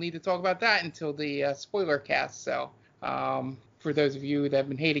time we'll need to talk about that until the spoiler cast. So for those of you that have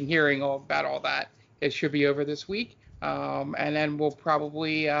been hating hearing about all that, it should be over this week. And then we'll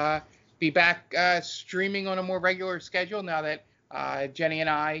probably be back streaming on a more regular schedule now that Jenny and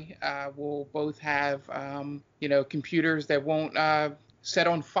I will both have, computers that won't set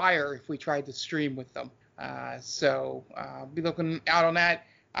on fire if we tried to stream with them. So be looking out on that.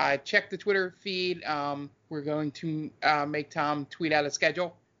 Check the Twitter feed. We're going to make Tom tweet out a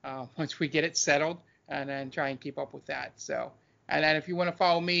schedule once we get it settled, and then try and keep up with that. So, and then if you want to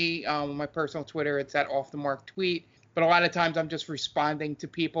follow me on my personal Twitter, it's at Off the Mark Tweet. But a lot of times I'm just responding to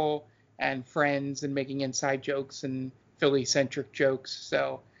people and friends and making inside jokes and Philly-centric jokes.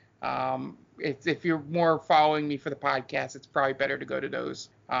 So if you're more following me for the podcast, it's probably better to go to those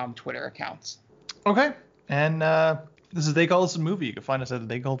Twitter accounts. Okay. And this is They Call Us a Movie. You can find us at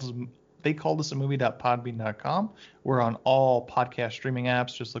theycalledusamovie.podbean.com. We're on all podcast streaming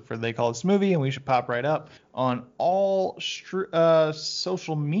apps. Just look for They Call Us a Movie, and we should pop right up. On all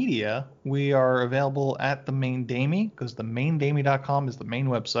social media, we are available at The Main Damie, because themaindamie.com is the main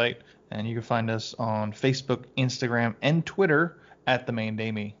website. And you can find us on Facebook, Instagram, and Twitter at The Main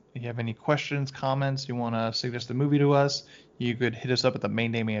Damie. If you have any questions, comments, you want to suggest a movie to us, you could hit us up at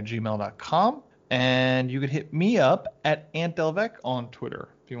themaindamie@gmail.com. And you could hit me up at Ant Delvec on Twitter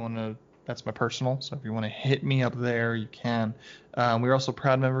if you want to. That's my personal. So if you want to hit me up there, you can. We're also a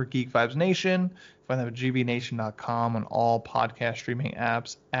proud member of Geek Vibes Nation. Find them at gbnation.com on all podcast streaming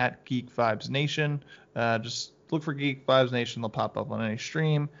apps at Geek Vibes Nation. Just look for Geek Vibes Nation. They'll pop up on any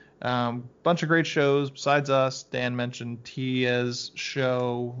stream. Bunch of great shows besides us. Dan mentioned Tia's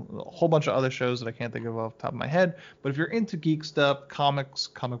show, a whole bunch of other shows that I can't think of off the top of my head. But if you're into geek stuff, comics,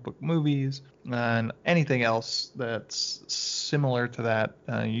 comic book movies, and anything else that's similar to that,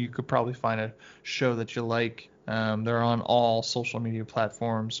 you could probably find a show that you like. They're on all social media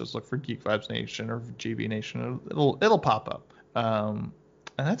platforms. Just look for Geek Vibes Nation or GB Nation. It'll pop up. And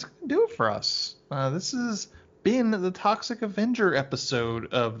that's gonna do it for us. This is been the Toxic Avenger episode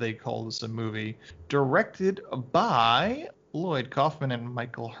of They Call This a Movie, directed by Lloyd Kaufman and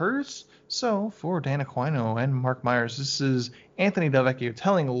Michael Hurst. So, for Dan Aquino and Mark Myers, this is Anthony Delvecchio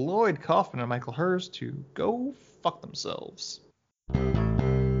telling Lloyd Kaufman and Michael Hurst to go fuck themselves.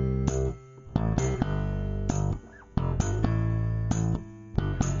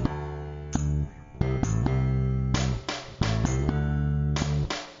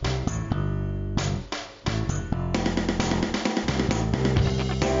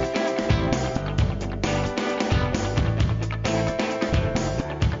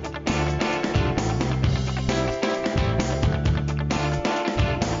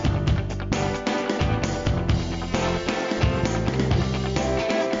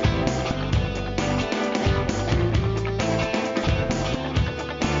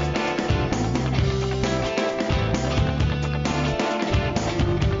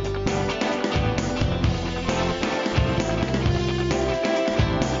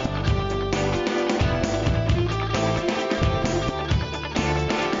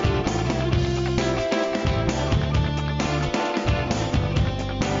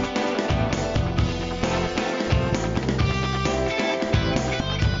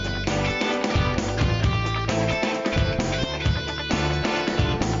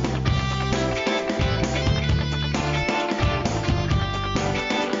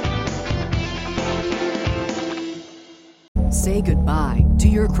 say goodbye to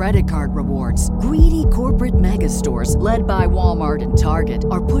your credit card rewards. Greedy corporate mega stores, led by Walmart and Target,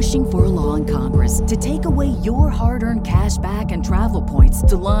 are pushing for a law in Congress to take away your hard-earned cash back and travel points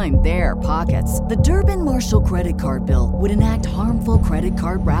to line their pockets. The Durbin-Marshall credit card bill would enact harmful credit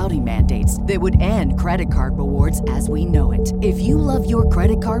card routing mandates that would end credit card rewards as we know it. If you love your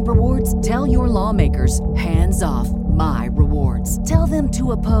credit card rewards, tell your lawmakers, hands off my rewards. Tell them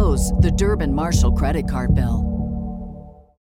to oppose the Durbin-Marshall credit card bill.